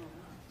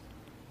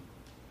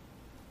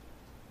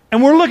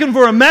 And we're looking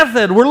for a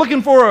method. We're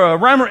looking for a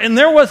rhyme. And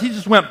there was, He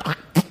just went,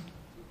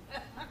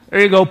 there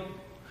you go.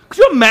 Could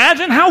you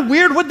imagine how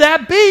weird would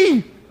that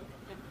be?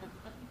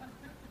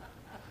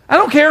 I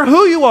don't care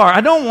who you are.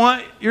 I don't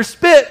want your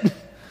spit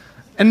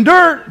and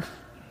dirt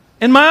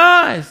in my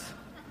eyes.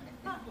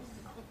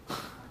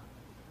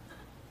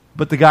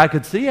 But the guy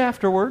could see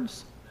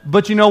afterwards.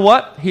 But you know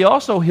what? He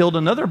also healed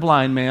another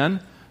blind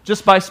man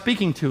just by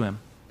speaking to him.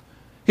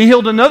 He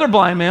healed another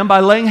blind man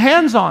by laying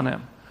hands on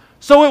him.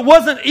 So it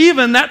wasn't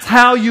even that's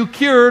how you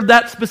cured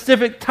that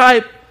specific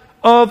type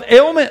of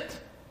ailment.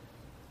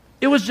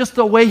 It was just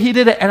the way He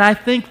did it. And I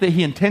think that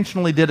He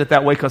intentionally did it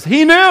that way because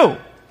He knew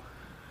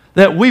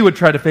that we would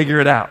try to figure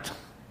it out.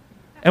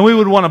 And we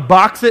would want to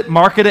box it,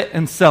 market it,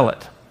 and sell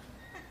it.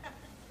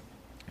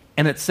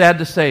 And it's sad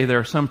to say there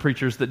are some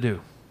preachers that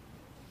do.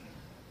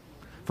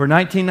 For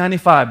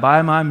 $19.95,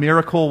 buy my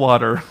miracle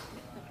water.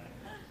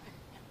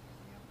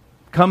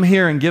 Come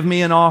here and give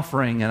me an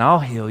offering and I'll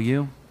heal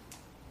you.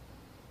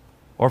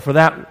 Or for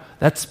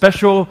that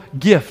special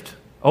gift.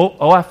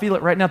 Oh, I feel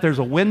it right now. There's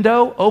a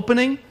window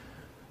opening.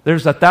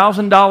 There's a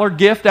 $1,000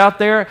 gift out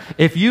there.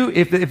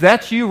 If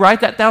that's you, write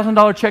that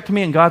 $1,000 check to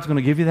me and God's going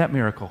to give you that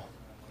miracle.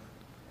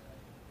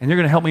 And you're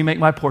going to help me make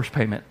my Porsche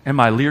payment and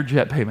my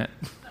Learjet payment.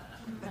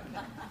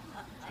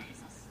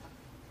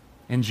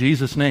 In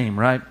Jesus' name,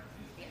 right?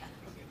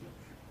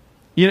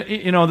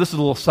 You know, this is a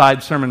little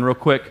side sermon real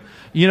quick.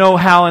 You know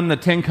how in the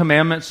Ten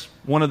Commandments,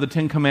 one of the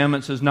Ten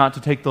Commandments is not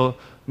to take the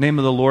name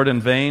of the Lord in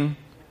vain?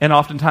 And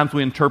oftentimes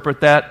we interpret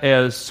that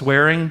as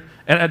swearing.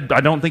 And I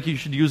don't think you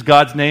should use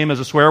God's name as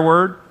a swear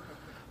word.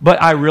 But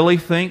I really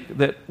think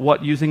that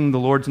what using the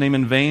Lord's name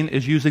in vain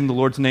is using the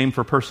Lord's name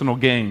for personal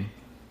gain.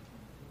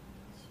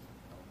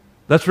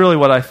 That's really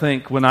what I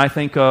think when I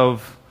think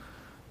of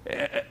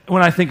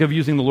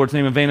using the Lord's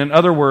name in vain. In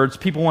other words,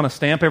 people want to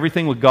stamp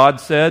everything with God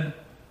said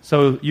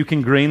so you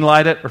can green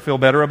light it or feel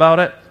better about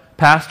it.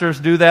 Pastors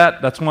do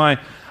that. That's why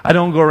I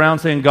don't go around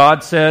saying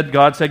God said,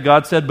 God said,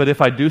 God said. But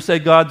if I do say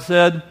God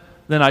said,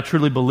 then I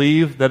truly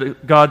believe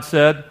that God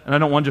said, and I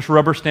don't want to just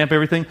rubber stamp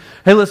everything.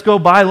 Hey, let's go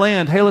buy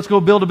land. Hey, let's go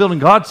build a building.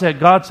 God said,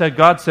 God said,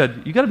 God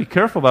said. You got to be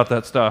careful about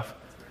that stuff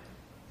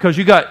because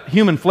you got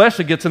human flesh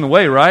that gets in the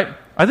way, right?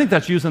 I think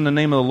that's using the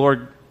name of the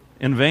Lord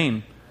in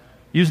vain,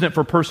 using it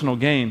for personal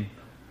gain.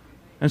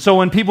 And so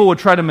when people would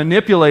try to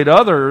manipulate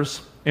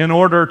others in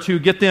order to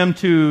get them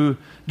to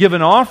give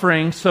an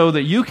offering so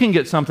that you can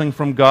get something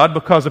from God,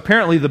 because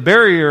apparently the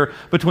barrier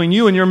between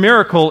you and your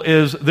miracle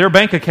is their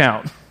bank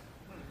account.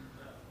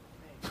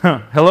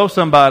 Hello,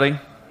 somebody.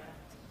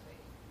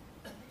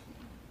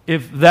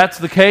 If that's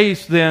the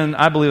case, then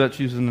I believe that's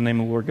using the name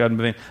of the Lord God in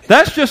vain.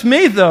 That's just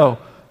me, though.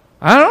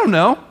 I don't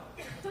know.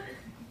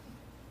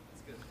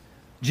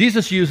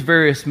 Jesus used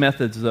various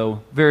methods,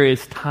 though,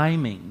 various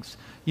timings.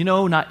 You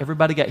know, not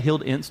everybody got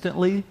healed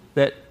instantly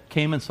that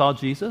came and saw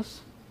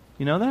Jesus.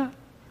 You know that?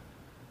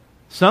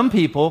 Some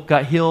people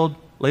got healed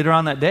later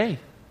on that day.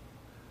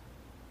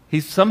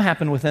 Some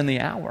happened within the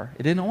hour.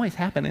 It didn't always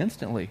happen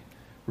instantly.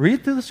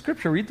 Read through the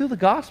Scripture, read through the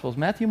Gospels,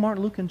 Matthew, Mark,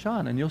 Luke, and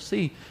John, and you'll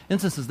see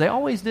instances. They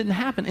always didn't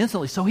happen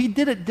instantly, so he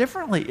did it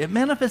differently. It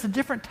manifested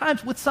different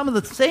times with some of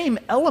the same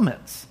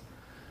elements.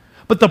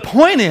 But the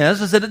point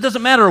is that it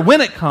doesn't matter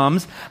when it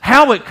comes,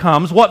 how it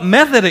comes, what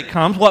method it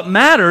comes. What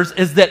matters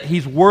is that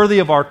he's worthy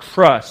of our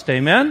trust.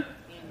 Amen?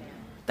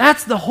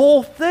 That's the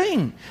whole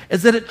thing,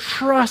 is that it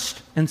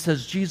trusts and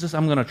says, Jesus,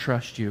 I'm going to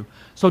trust you.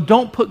 So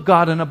don't put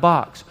God in a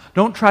box.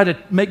 Don't try to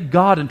make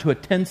God into a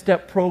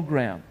 10-step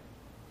program.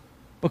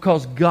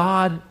 Because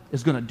God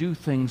is going to do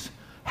things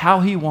how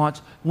he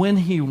wants, when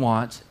he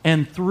wants,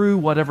 and through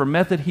whatever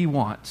method he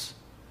wants.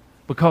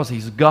 Because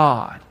he's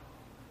God.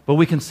 But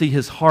we can see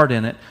his heart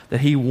in it, that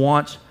he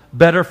wants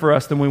better for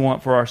us than we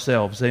want for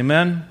ourselves.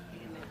 Amen?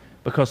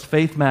 Because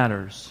faith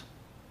matters,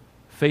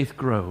 faith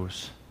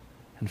grows,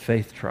 and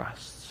faith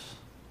trusts.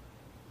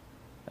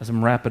 As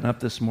I'm wrapping up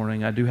this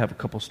morning, I do have a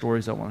couple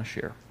stories I want to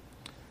share.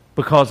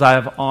 Because I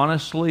have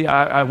honestly,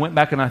 I went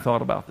back and I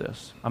thought about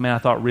this. I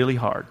thought really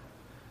hard.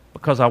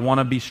 Because I want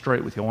to be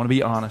straight with you. I want to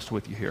be honest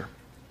with you here.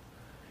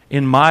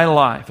 In my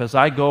life, as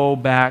I go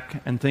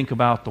back and think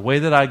about the way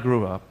that I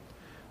grew up,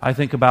 I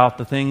think about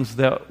the things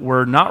that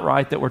were not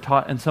right that were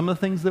taught and some of the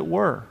things that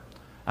were.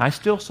 I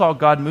still saw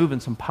God move in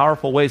some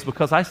powerful ways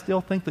because I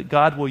still think that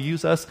God will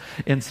use us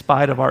in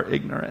spite of our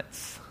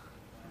ignorance.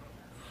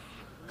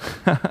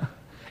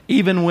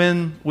 Even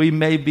when we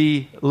may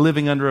be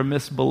living under a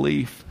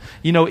misbelief.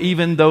 You know,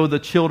 even though the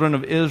children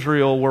of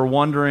Israel were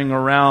wandering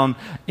around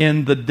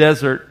in the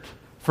desert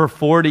for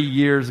 40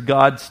 years,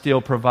 God still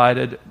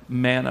provided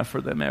manna for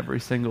them every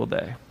single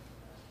day.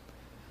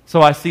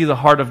 So I see the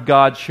heart of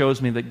God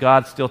shows me that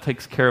God still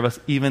takes care of us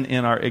even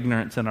in our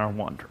ignorance and our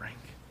wandering.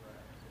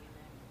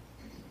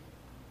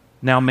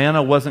 Now,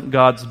 manna wasn't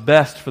God's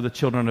best for the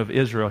children of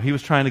Israel. He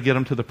was trying to get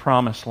them to the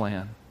promised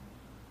land.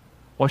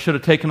 What should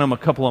have taken them a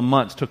couple of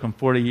months took them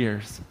 40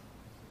 years.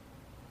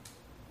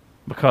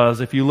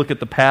 Because if you look at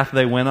the path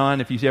they went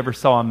on, if you ever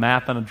saw a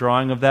map and a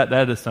drawing of that,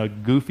 that is a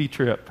goofy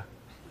trip.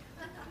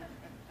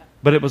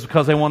 But it was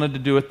because they wanted to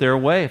do it their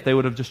way. If they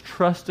would have just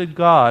trusted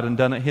God and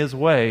done it his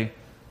way,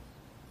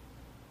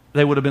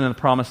 they would have been in the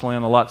promised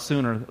land a lot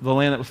sooner. The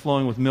land that was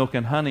flowing with milk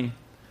and honey.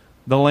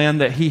 The land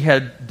that he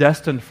had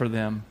destined for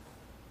them.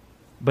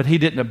 But he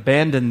didn't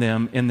abandon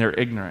them in their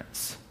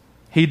ignorance.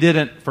 He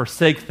didn't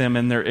forsake them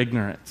in their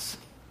ignorance.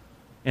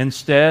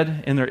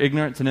 Instead, in their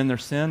ignorance and in their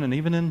sin, and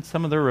even in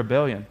some of their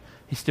rebellion,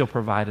 he still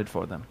provided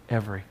for them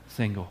every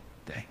single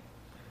day.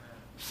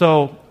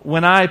 So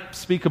when I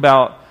speak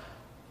about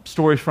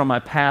stories from my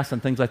past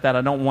and things like that,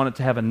 I don't want it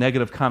to have a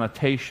negative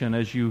connotation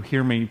as you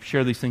hear me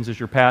share these things as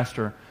your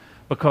pastor,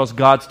 because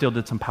God still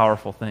did some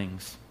powerful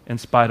things in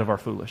spite of our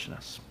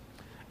foolishness.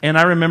 And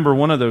I remember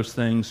one of those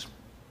things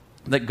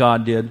that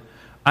God did.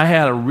 I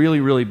had a really,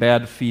 really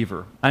bad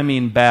fever. I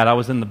mean bad. I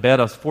was in the bed.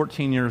 I was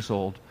 14 years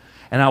old.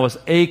 And I was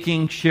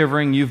aching,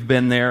 shivering. You've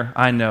been there.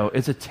 I know.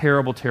 It's a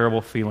terrible,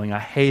 terrible feeling. I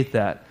hate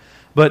that.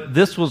 But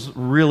this was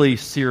really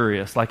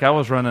serious. Like I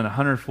was running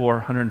 104,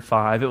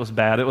 105. It was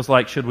bad. It was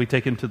like, should we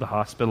take him to the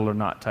hospital or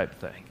not type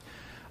thing.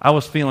 I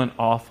was feeling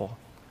awful.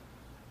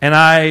 And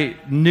I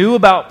knew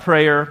about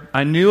prayer.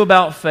 I knew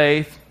about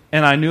faith.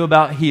 And I knew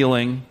about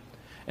healing.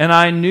 And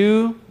I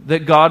knew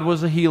that God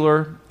was a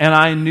healer. And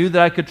I knew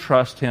that I could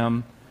trust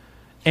him.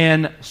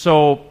 And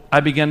so I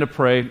began to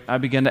pray. I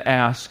began to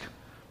ask,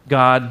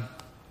 God,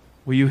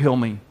 will you heal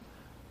me?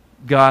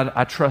 God,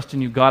 I trust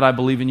in you. God, I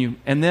believe in you.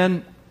 And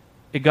then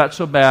it got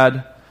so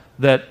bad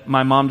that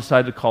my mom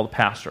decided to call the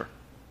pastor.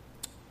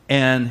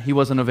 And he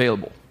wasn't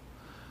available.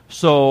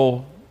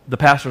 So the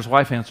pastor's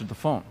wife answered the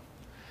phone.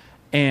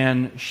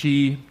 And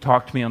she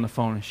talked to me on the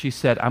phone. And she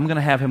said, I'm going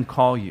to have him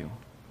call you.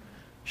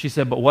 She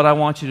said, but what I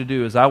want you to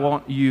do is I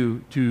want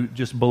you to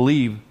just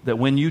believe that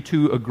when you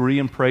two agree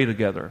and pray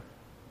together,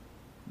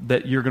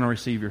 that you're going to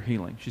receive your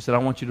healing. She said, I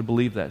want you to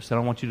believe that. She said,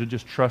 I want you to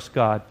just trust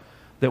God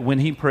that when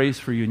he prays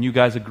for you and you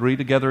guys agree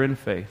together in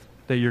faith,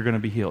 that you're going to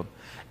be healed.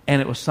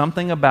 And it was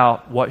something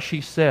about what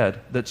she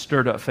said that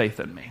stirred up faith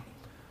in me.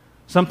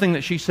 Something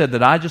that she said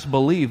that I just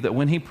believed that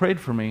when he prayed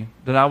for me,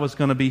 that I was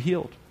going to be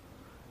healed.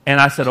 And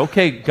I said,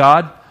 okay,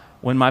 God,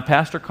 when my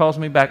pastor calls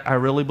me back, I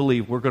really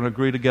believe we're going to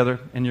agree together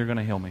and you're going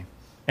to heal me.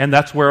 And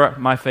that's where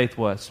my faith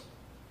was.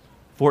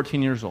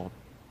 14 years old.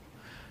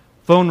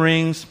 Phone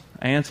rings.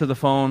 I answer the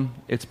phone.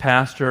 It's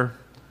pastor.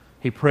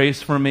 He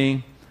prays for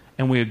me.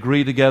 And we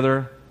agree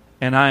together.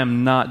 And I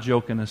am not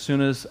joking. As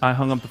soon as I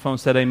hung up the phone and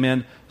said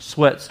amen,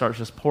 sweat starts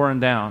just pouring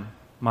down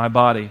my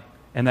body.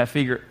 And that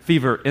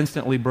fever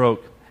instantly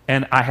broke.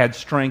 And I had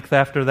strength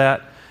after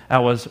that. I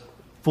was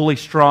fully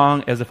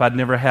strong as if I'd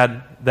never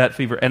had that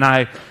fever.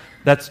 And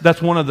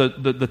that's one of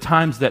the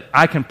times that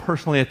I can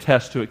personally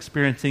attest to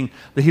experiencing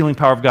the healing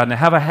power of God. Now,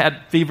 have I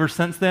had fever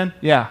since then?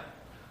 Yeah.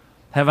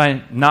 Have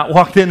I not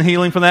walked in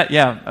healing from that?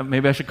 Yeah,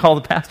 maybe I should call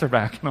the pastor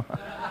back.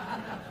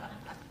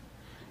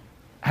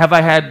 Have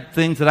I had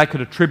things that I could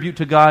attribute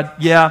to God?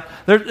 Yeah.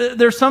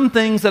 There's some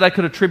things that I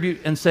could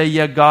attribute and say,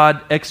 yeah,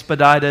 God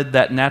expedited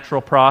that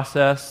natural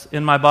process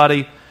in my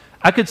body.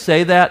 I could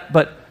say that,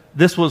 but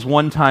this was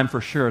one time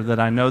for sure that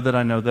I know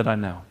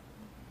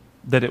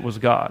that it was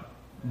God,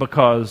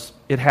 because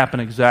it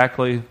happened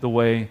exactly the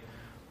way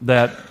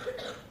that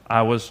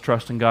I was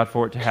trusting God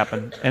for it to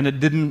happen. And it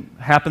didn't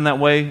happen that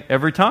way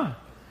every time.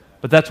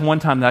 But that's one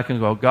time that I can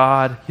go,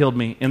 God healed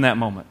me in that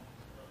moment.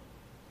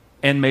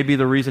 And maybe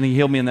the reason He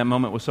healed me in that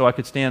moment was so I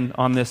could stand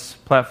on this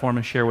platform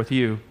and share with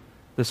you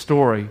the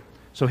story,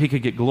 so He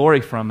could get glory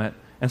from it,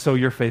 and so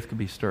your faith could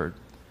be stirred.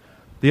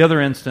 The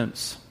other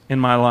instance in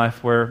my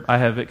life where I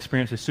have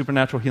experienced a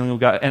supernatural healing of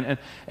God,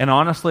 and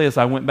honestly, as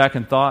I went back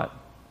and thought,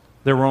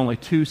 there were only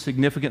two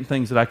significant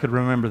things that I could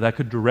remember that I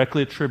could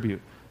directly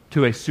attribute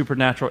to a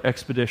supernatural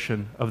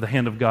expedition of the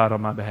hand of God on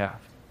my behalf.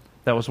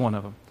 That was one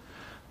of them.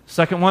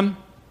 Second one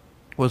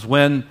was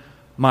when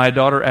my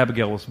daughter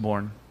Abigail was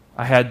born.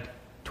 I had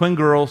twin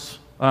girls.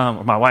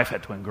 My wife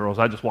had twin girls.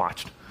 I just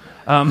watched.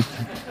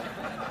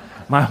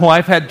 My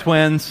wife had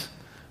twins.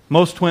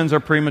 Most twins are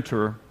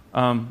premature.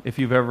 If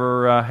you've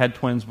ever had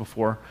twins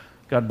before,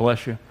 God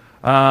bless you.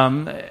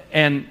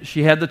 And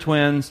she had the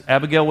twins.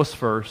 Abigail was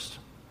first,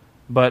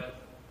 but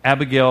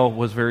Abigail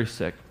was very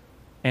sick.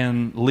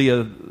 And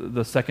Leah,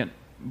 the second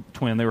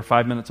twin, they were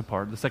 5 minutes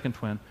apart. The second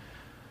twin,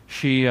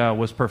 she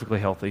was perfectly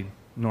healthy,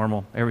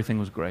 normal. Everything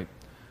was great.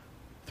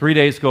 3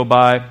 days go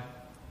by,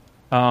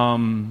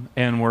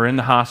 and we're in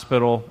the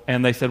hospital,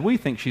 and they said, we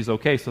think she's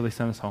okay, so they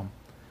sent us home.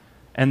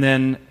 And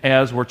then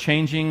as we're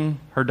changing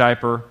her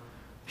diaper,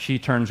 she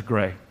turns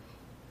gray.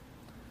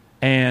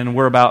 And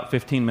we're about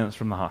 15 minutes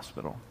from the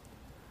hospital.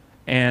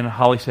 And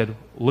Holly said,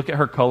 look at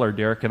her color,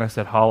 Derek. And I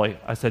said, Holly,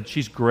 I said,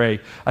 she's gray.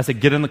 I said,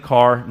 get in the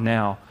car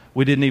now.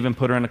 We didn't even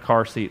put her in a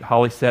car seat.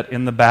 Holly sat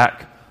in the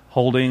back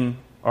holding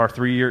our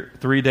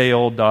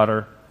 3-day-old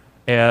daughter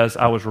as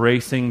I was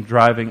racing,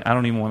 driving. I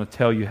don't even want to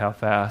tell you how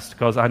fast,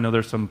 because I know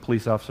there's some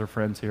police officer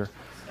friends here.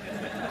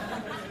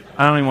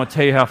 I don't even want to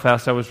tell you how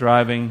fast I was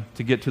driving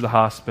to get to the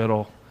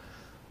hospital.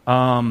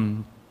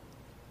 And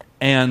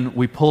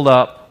we pulled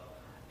up,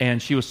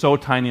 and she was so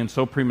tiny and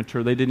so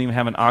premature, they didn't even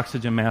have an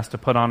oxygen mask to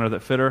put on her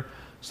that fit her.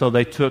 So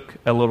they took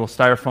a little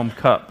styrofoam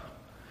cup,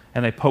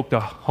 and they poked a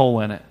hole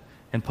in it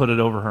and put it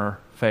over her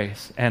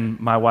face. And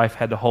my wife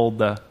had to hold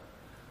the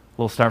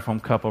little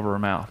styrofoam cup over her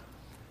mouth.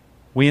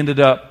 We ended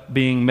up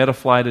being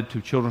meta-flighted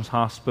to Children's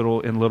Hospital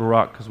in Little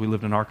Rock, because we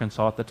lived in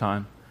Arkansas at the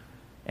time.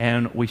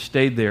 And we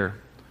stayed there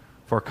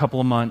for a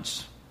couple of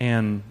months,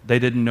 and they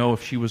didn't know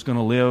if she was going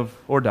to live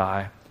or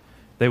die.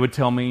 They would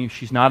tell me,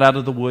 she's not out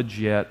of the woods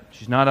yet.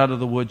 She's not out of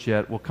the woods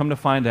yet. Well, come to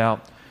find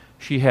out,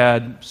 she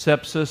had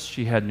sepsis,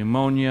 she had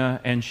pneumonia,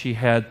 and she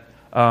had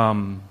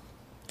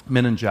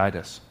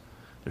meningitis.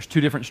 There's two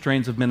different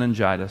strains of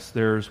meningitis.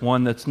 There's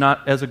one that's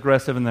not as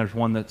aggressive, and there's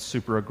one that's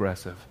super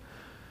aggressive.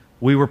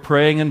 We were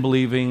praying and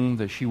believing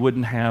that she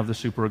wouldn't have the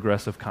super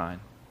aggressive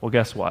kind. Well,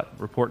 guess what?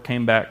 Report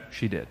came back,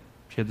 she did.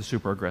 She had the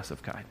super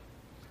aggressive kind.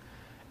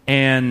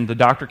 And the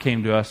doctor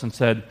came to us and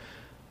said,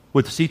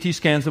 with the CT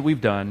scans that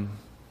we've done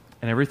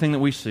and everything that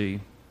we see,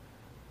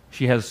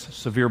 she has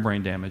severe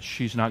brain damage.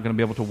 She's not going to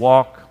be able to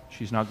walk.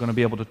 She's not going to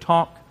be able to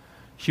talk.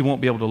 She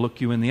won't be able to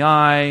look you in the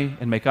eye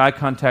and make eye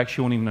contact.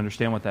 She won't even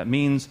understand what that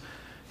means.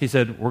 He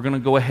said, we're going to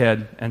go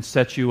ahead and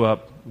set you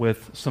up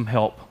with some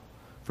help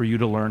for you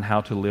to learn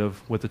how to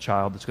live with a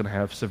child that's going to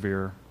have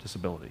severe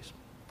disabilities.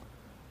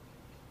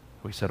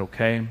 We said,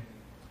 okay.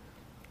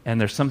 And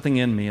there's something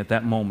in me at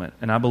that moment,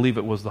 and I believe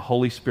it was the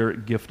Holy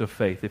Spirit gift of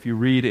faith. If you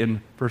read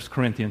in 1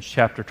 Corinthians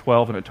chapter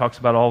 12, and it talks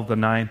about all of the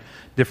 9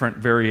 different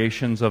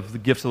variations of the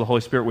gifts of the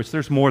Holy Spirit, which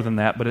there's more than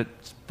that, but it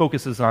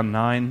focuses on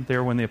 9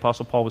 there when the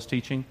Apostle Paul was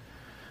teaching.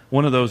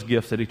 One of those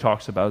gifts that he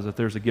talks about is that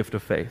there's a gift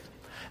of faith.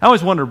 I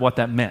always wondered what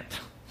that meant.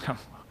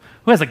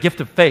 Who has a gift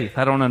of faith?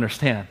 I don't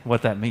understand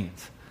what that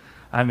means.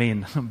 I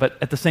mean,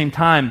 but at the same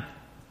time,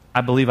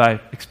 I believe I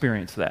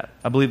experienced that.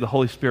 I believe the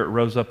Holy Spirit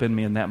rose up in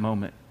me in that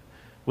moment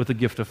with the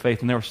gift of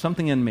faith. And there was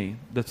something in me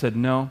that said,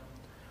 no,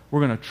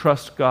 we're going to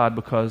trust God,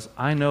 because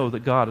I know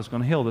that God is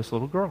going to heal this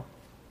little girl.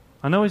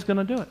 I know He's going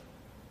to do it.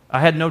 I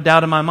had no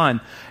doubt in my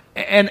mind.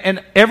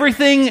 And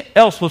everything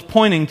else was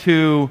pointing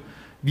to,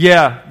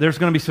 yeah, there's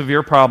going to be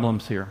severe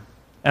problems here.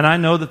 And I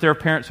know that there are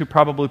parents who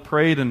probably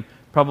prayed and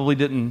probably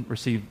didn't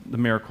receive the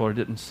miracle or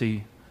didn't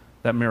see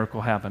that miracle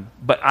happen.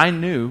 But I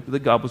knew that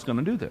God was going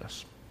to do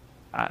this.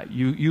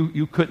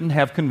 You couldn't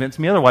have convinced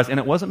me otherwise. And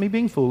it wasn't me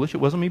being foolish. It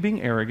wasn't me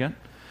being arrogant.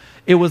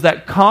 It was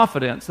that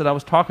confidence that I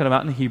was talking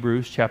about in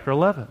Hebrews chapter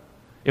 11.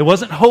 It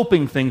wasn't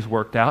hoping things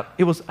worked out.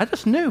 It was, I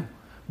just knew.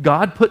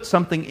 God put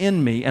something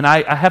in me, and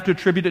I have to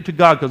attribute it to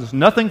God, because it's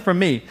nothing from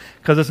me,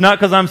 because it's not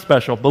because I'm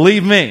special.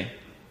 Believe me.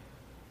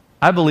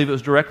 I believe it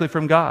was directly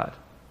from God.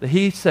 That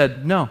He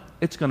said, no,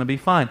 it's going to be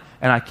fine.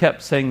 And I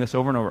kept saying this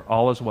over and over,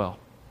 all is well.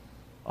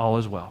 All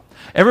is well.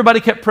 Everybody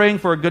kept praying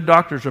for a good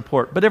doctor's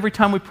report, but every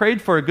time we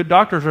prayed for a good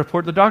doctor's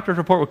report, the doctor's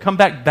report would come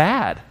back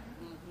bad.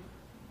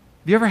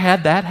 you ever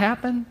had that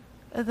happen?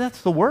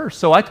 That's the worst.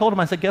 So I told him,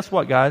 I said, guess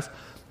what, guys?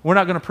 We're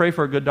not going to pray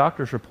for a good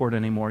doctor's report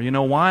anymore. You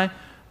know why?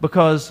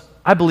 Because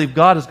I believe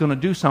God is going to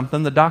do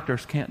something the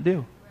doctors can't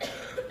do.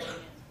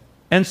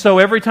 And so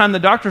every time the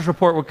doctor's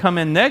report would come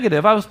in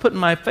negative, I was putting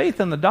my faith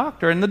in the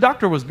doctor, and the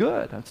doctor was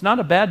good. It's not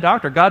a bad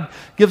doctor. God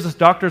gives us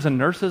doctors and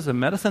nurses and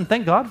medicine.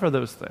 Thank God for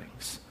those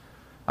things.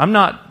 I'm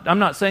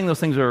not saying those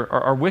things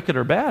are wicked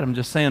or bad. I'm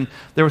just saying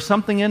there was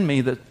something in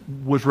me that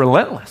was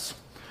relentless.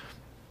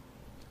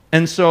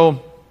 And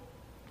so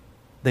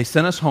they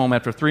sent us home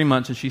after 3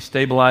 months, and she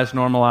stabilized,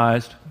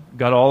 normalized,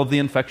 got all of the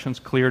infections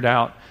cleared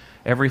out.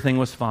 Everything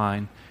was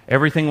fine.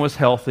 Everything was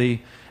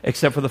healthy,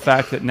 except for the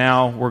fact that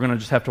now we're going to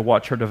just have to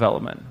watch her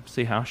development,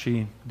 see how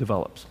she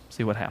develops,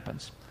 see what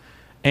happens.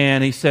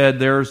 And he said,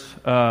 there's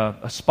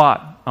a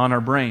spot on her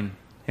brain.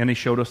 And he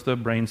showed us the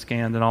brain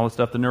scan and all the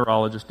stuff the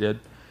neurologist did.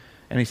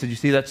 And he said, you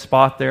see that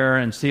spot there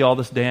and see all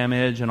this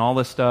damage and all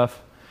this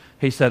stuff?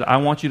 He said, I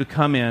want you to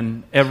come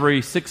in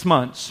every 6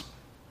 months,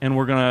 and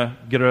we're going to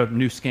get a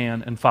new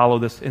scan and follow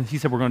this. And he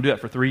said, we're going to do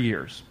that for 3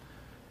 years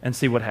and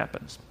see what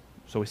happens.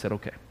 So we said,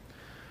 okay.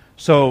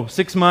 So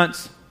 6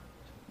 months,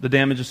 the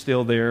damage is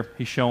still there.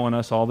 He's showing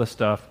us all this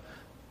stuff.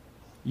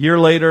 Year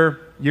later,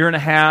 year and a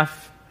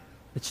half,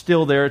 it's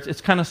still there.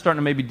 It's kind of starting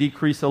to maybe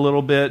decrease a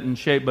little bit in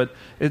shape, but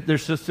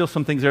there's still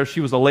some things there. She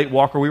was a late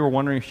walker. We were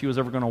wondering if she was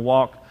ever going to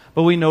walk.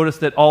 But we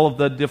noticed that all of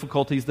the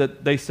difficulties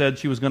that they said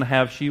she was going to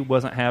have, she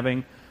wasn't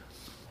having.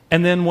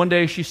 And then one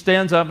day she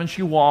stands up and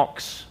she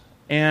walks,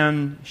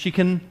 and she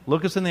can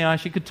look us in the eye.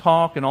 She could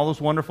talk and all those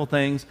wonderful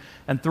things.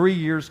 And 3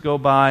 years go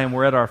by, and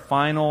we're at our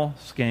final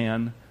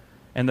scan.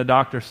 And the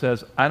doctor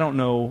says, I don't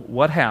know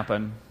what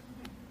happened.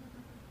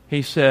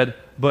 He said,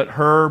 but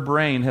her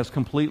brain has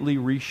completely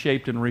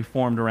reshaped and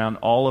reformed around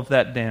all of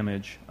that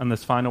damage on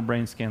this final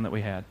brain scan that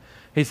we had.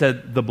 He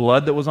said, the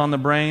blood that was on the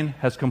brain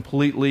has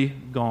completely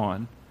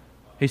gone.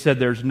 He said,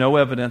 there's no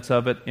evidence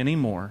of it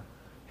anymore.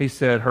 He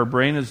said, her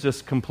brain is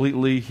just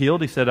completely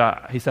healed. He said,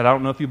 I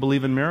don't know if you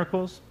believe in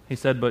miracles. He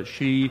said, but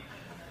she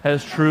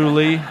has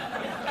truly...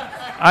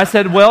 I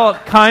said, well,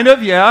 kind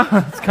of, yeah.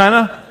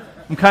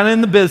 I'm kind of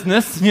in the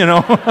business, you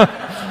know.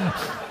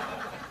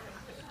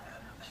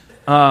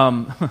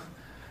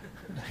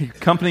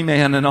 Company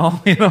man and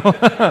all, you know.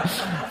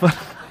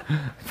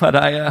 but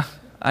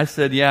I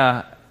said,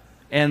 yeah.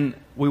 And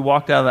we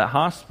walked out of that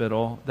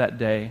hospital that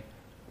day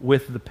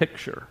with the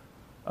picture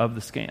of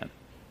the scan.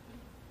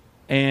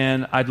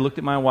 And I'd looked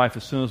at my wife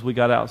as soon as we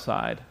got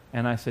outside,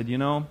 and I said,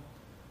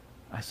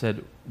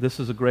 this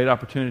is a great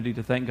opportunity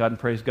to thank God and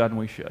praise God, and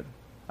we should.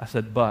 I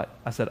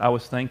said, I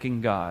was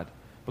thanking God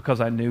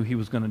because I knew He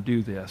was going to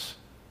do this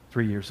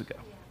 3 years ago.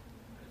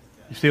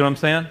 You see what I'm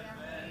saying?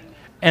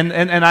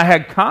 And I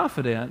had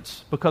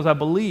confidence because I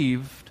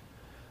believed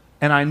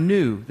and I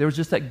knew. There was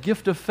just that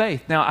gift of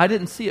faith. Now, I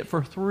didn't see it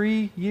for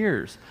 3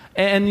 years.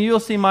 And you'll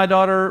see my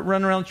daughter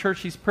run around church.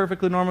 She's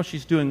perfectly normal.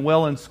 She's doing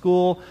well in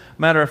school.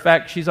 Matter of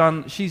fact, she's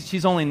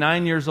only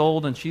 9 years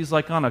old, and she's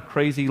like on a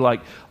crazy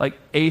like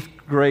 8th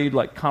grade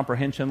like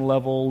comprehension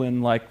level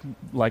in like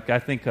I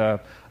think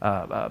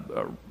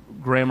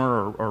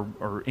grammar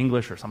or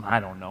English or something. I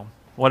don't know.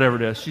 Whatever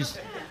it is.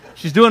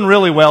 She's doing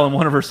really well in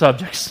one of her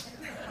subjects.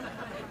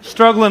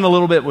 Struggling a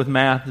little bit with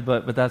math,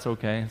 but that's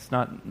okay. It's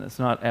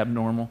not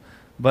abnormal.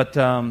 But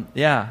and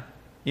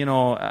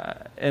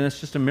it's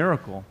just a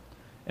miracle,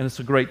 and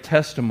it's a great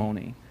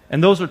testimony.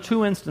 And those are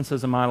 2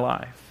 instances in my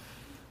life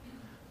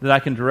that I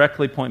can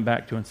directly point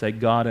back to and say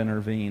God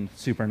intervened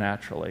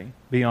supernaturally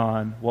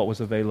beyond what was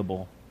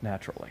available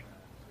naturally.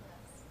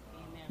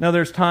 Amen. Now,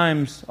 there's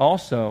times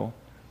also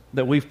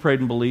that we've prayed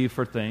and believed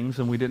for things,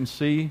 and we didn't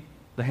see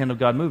the hand of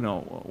God move.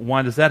 Now,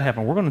 why does that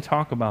happen? We're going to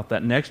talk about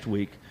that next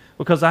week.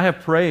 Because I have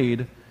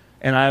prayed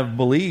and I have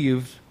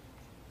believed,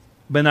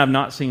 but I've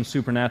not seen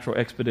supernatural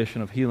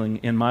expedition of healing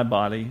in my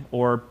body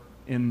or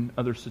in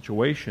other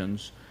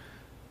situations.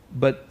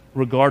 But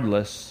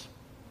regardless,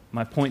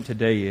 my point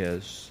today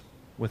is,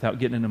 without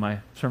getting into my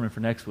sermon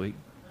for next week,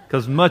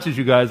 because much as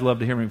you guys love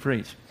to hear me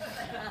preach,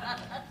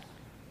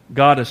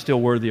 God is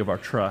still worthy of our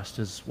trust,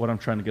 is what I'm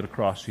trying to get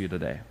across to you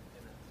today.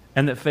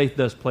 And that faith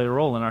does play a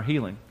role in our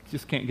healing. You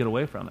just can't get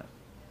away from it.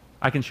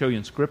 I can show you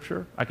in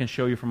Scripture. I can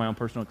show you from my own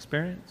personal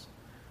experience.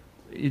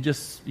 You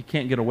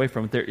can't get away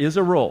from it. There is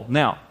a role.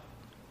 Now,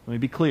 let me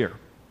be clear.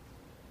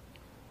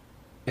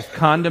 If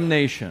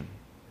condemnation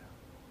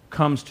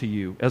comes to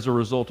you as a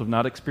result of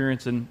not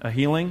experiencing a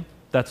healing,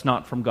 that's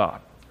not from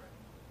God.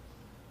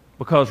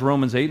 Because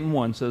Romans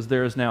 8:1 says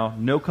there is now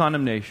no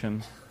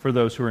condemnation for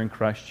those who are in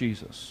Christ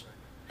Jesus.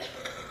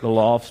 The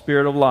law of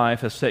Spirit of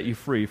life has set you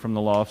free from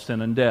the law of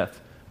sin and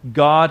death.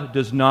 God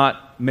does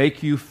not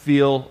make you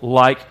feel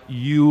like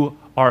you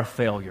are a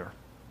failure.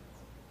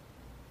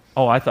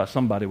 Oh, I thought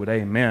somebody would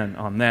amen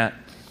on that.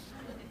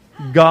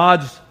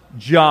 God's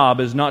job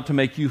is not to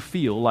make you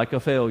feel like a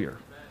failure.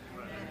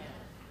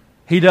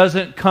 He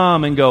doesn't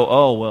come and go,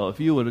 oh, well, if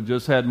you would have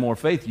just had more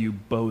faith, you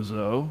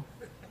bozo,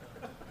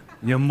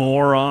 you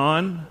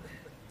moron.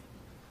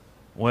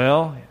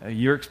 Well,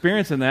 you're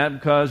experiencing that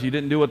because you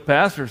didn't do what the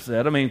pastor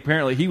said. I mean,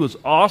 apparently he was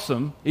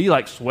awesome. He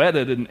like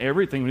sweated and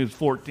everything when he was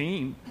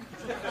 14.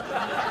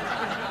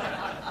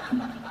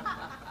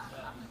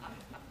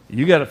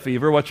 You got a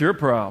fever. What's your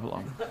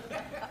problem?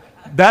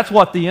 That's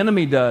what the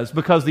enemy does,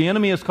 because the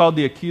enemy is called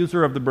the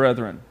accuser of the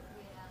brethren.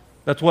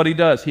 That's what he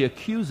does. He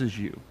accuses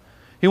you.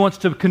 He wants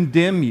to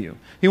condemn you.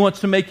 He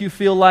wants to make you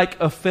feel like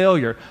a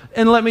failure.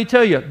 And let me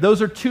tell you,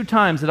 those are 2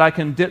 times that I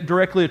can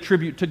directly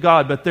attribute to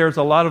God, but there's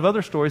a lot of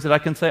other stories that I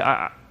can say,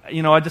 I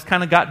just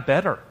kind of got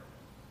better.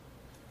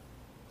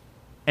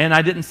 And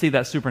I didn't see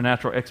that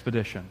supernatural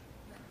expedition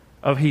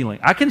of healing.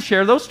 I can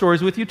share those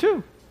stories with you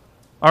too.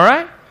 All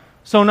right?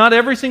 So not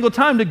every single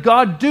time did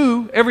God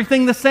do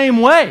everything the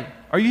same way.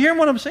 Are you hearing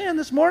what I'm saying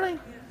this morning?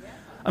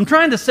 I'm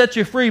trying to set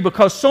you free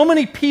because so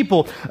many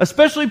people,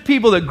 especially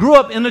people that grew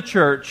up in the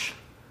church,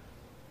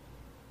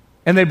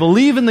 and they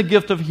believe in the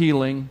gift of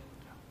healing,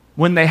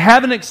 when they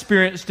haven't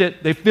experienced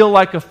it, they feel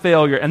like a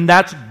failure, and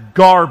that's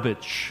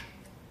garbage.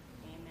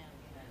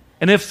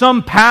 And if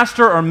some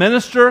pastor or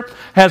minister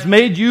has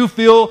made you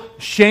feel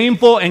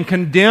shameful and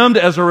condemned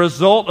as a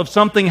result of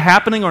something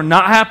happening or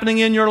not happening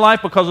in your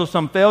life because of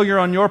some failure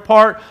on your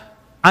part,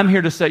 I'm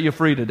here to set you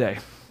free today.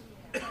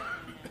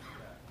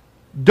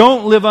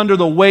 Don't live under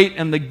the weight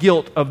and the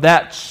guilt of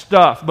that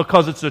stuff,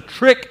 because it's a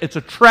trick, it's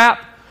a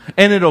trap,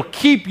 and it'll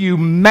keep you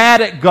mad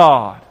at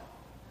God.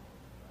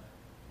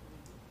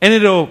 And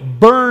it'll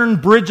burn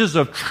bridges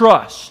of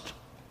trust.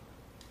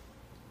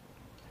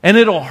 And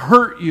it'll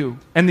hurt you,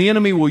 and the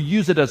enemy will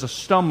use it as a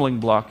stumbling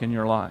block in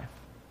your life.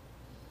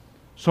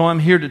 So I'm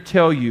here to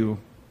tell you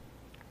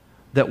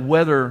that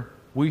whether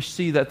we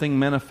see that thing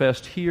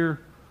manifest here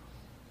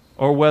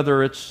or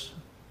whether it's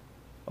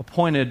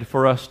appointed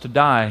for us to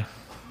die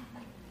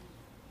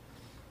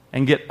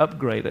and get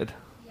upgraded,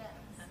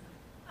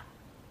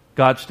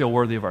 God's still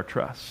worthy of our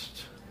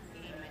trust.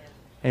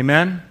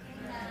 Amen?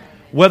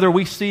 Whether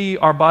we see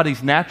our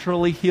bodies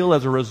naturally heal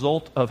as a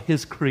result of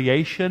His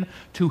creation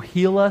to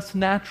heal us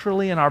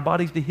naturally and our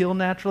bodies to heal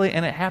naturally,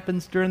 and it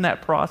happens during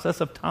that process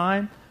of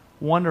time,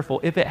 wonderful.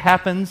 If it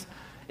happens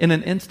in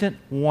an instant,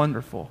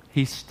 wonderful.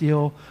 He's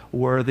still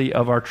worthy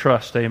of our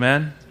trust.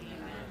 Amen?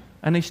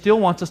 And He still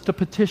wants us to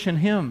petition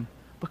Him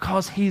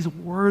because He's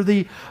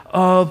worthy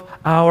of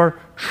our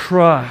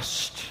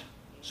trust.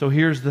 So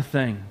here's the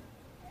thing.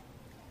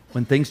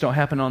 When things don't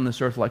happen on this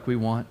earth like we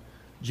want,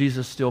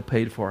 Jesus still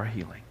paid for our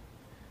healing.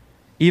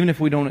 Even if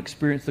we don't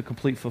experience the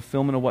complete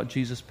fulfillment of what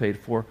Jesus paid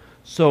for.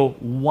 So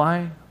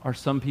why are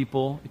some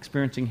people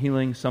experiencing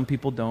healing, some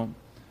people don't?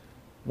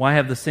 Why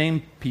have the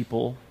same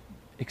people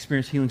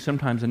experience healing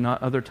sometimes and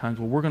not other times?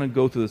 Well, we're going to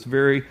go through this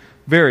very,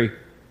 very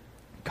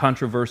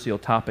controversial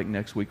topic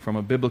next week from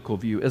a biblical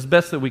view, as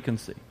best that we can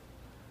see.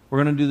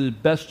 We're going to do the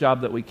best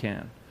job that we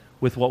can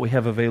with what we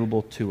have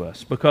available to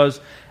us.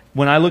 Because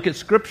when I look at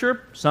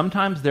Scripture,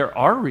 sometimes there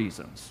are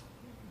reasons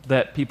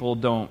that people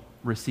don't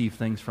receive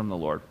things from the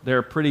Lord. There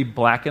are pretty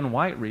black and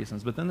white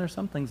reasons, but then there's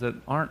some things that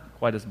aren't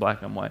quite as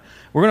black and white.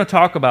 We're going to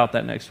talk about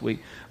that next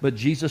week, but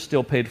Jesus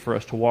still paid for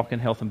us to walk in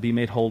health and be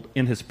made whole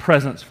in His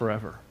presence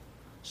forever.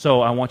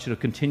 So I want you to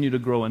continue to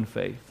grow in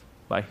faith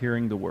by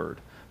hearing the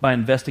Word, by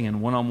investing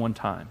in one-on-one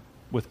time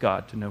with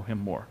God to know Him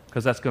more,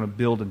 because that's going to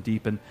build and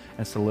deepen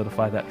and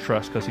solidify that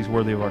trust, because He's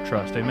worthy of our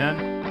trust. Amen?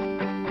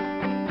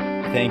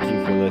 Thank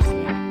you for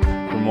listening.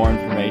 For more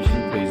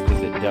information, please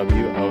visit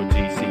WOGCC.com.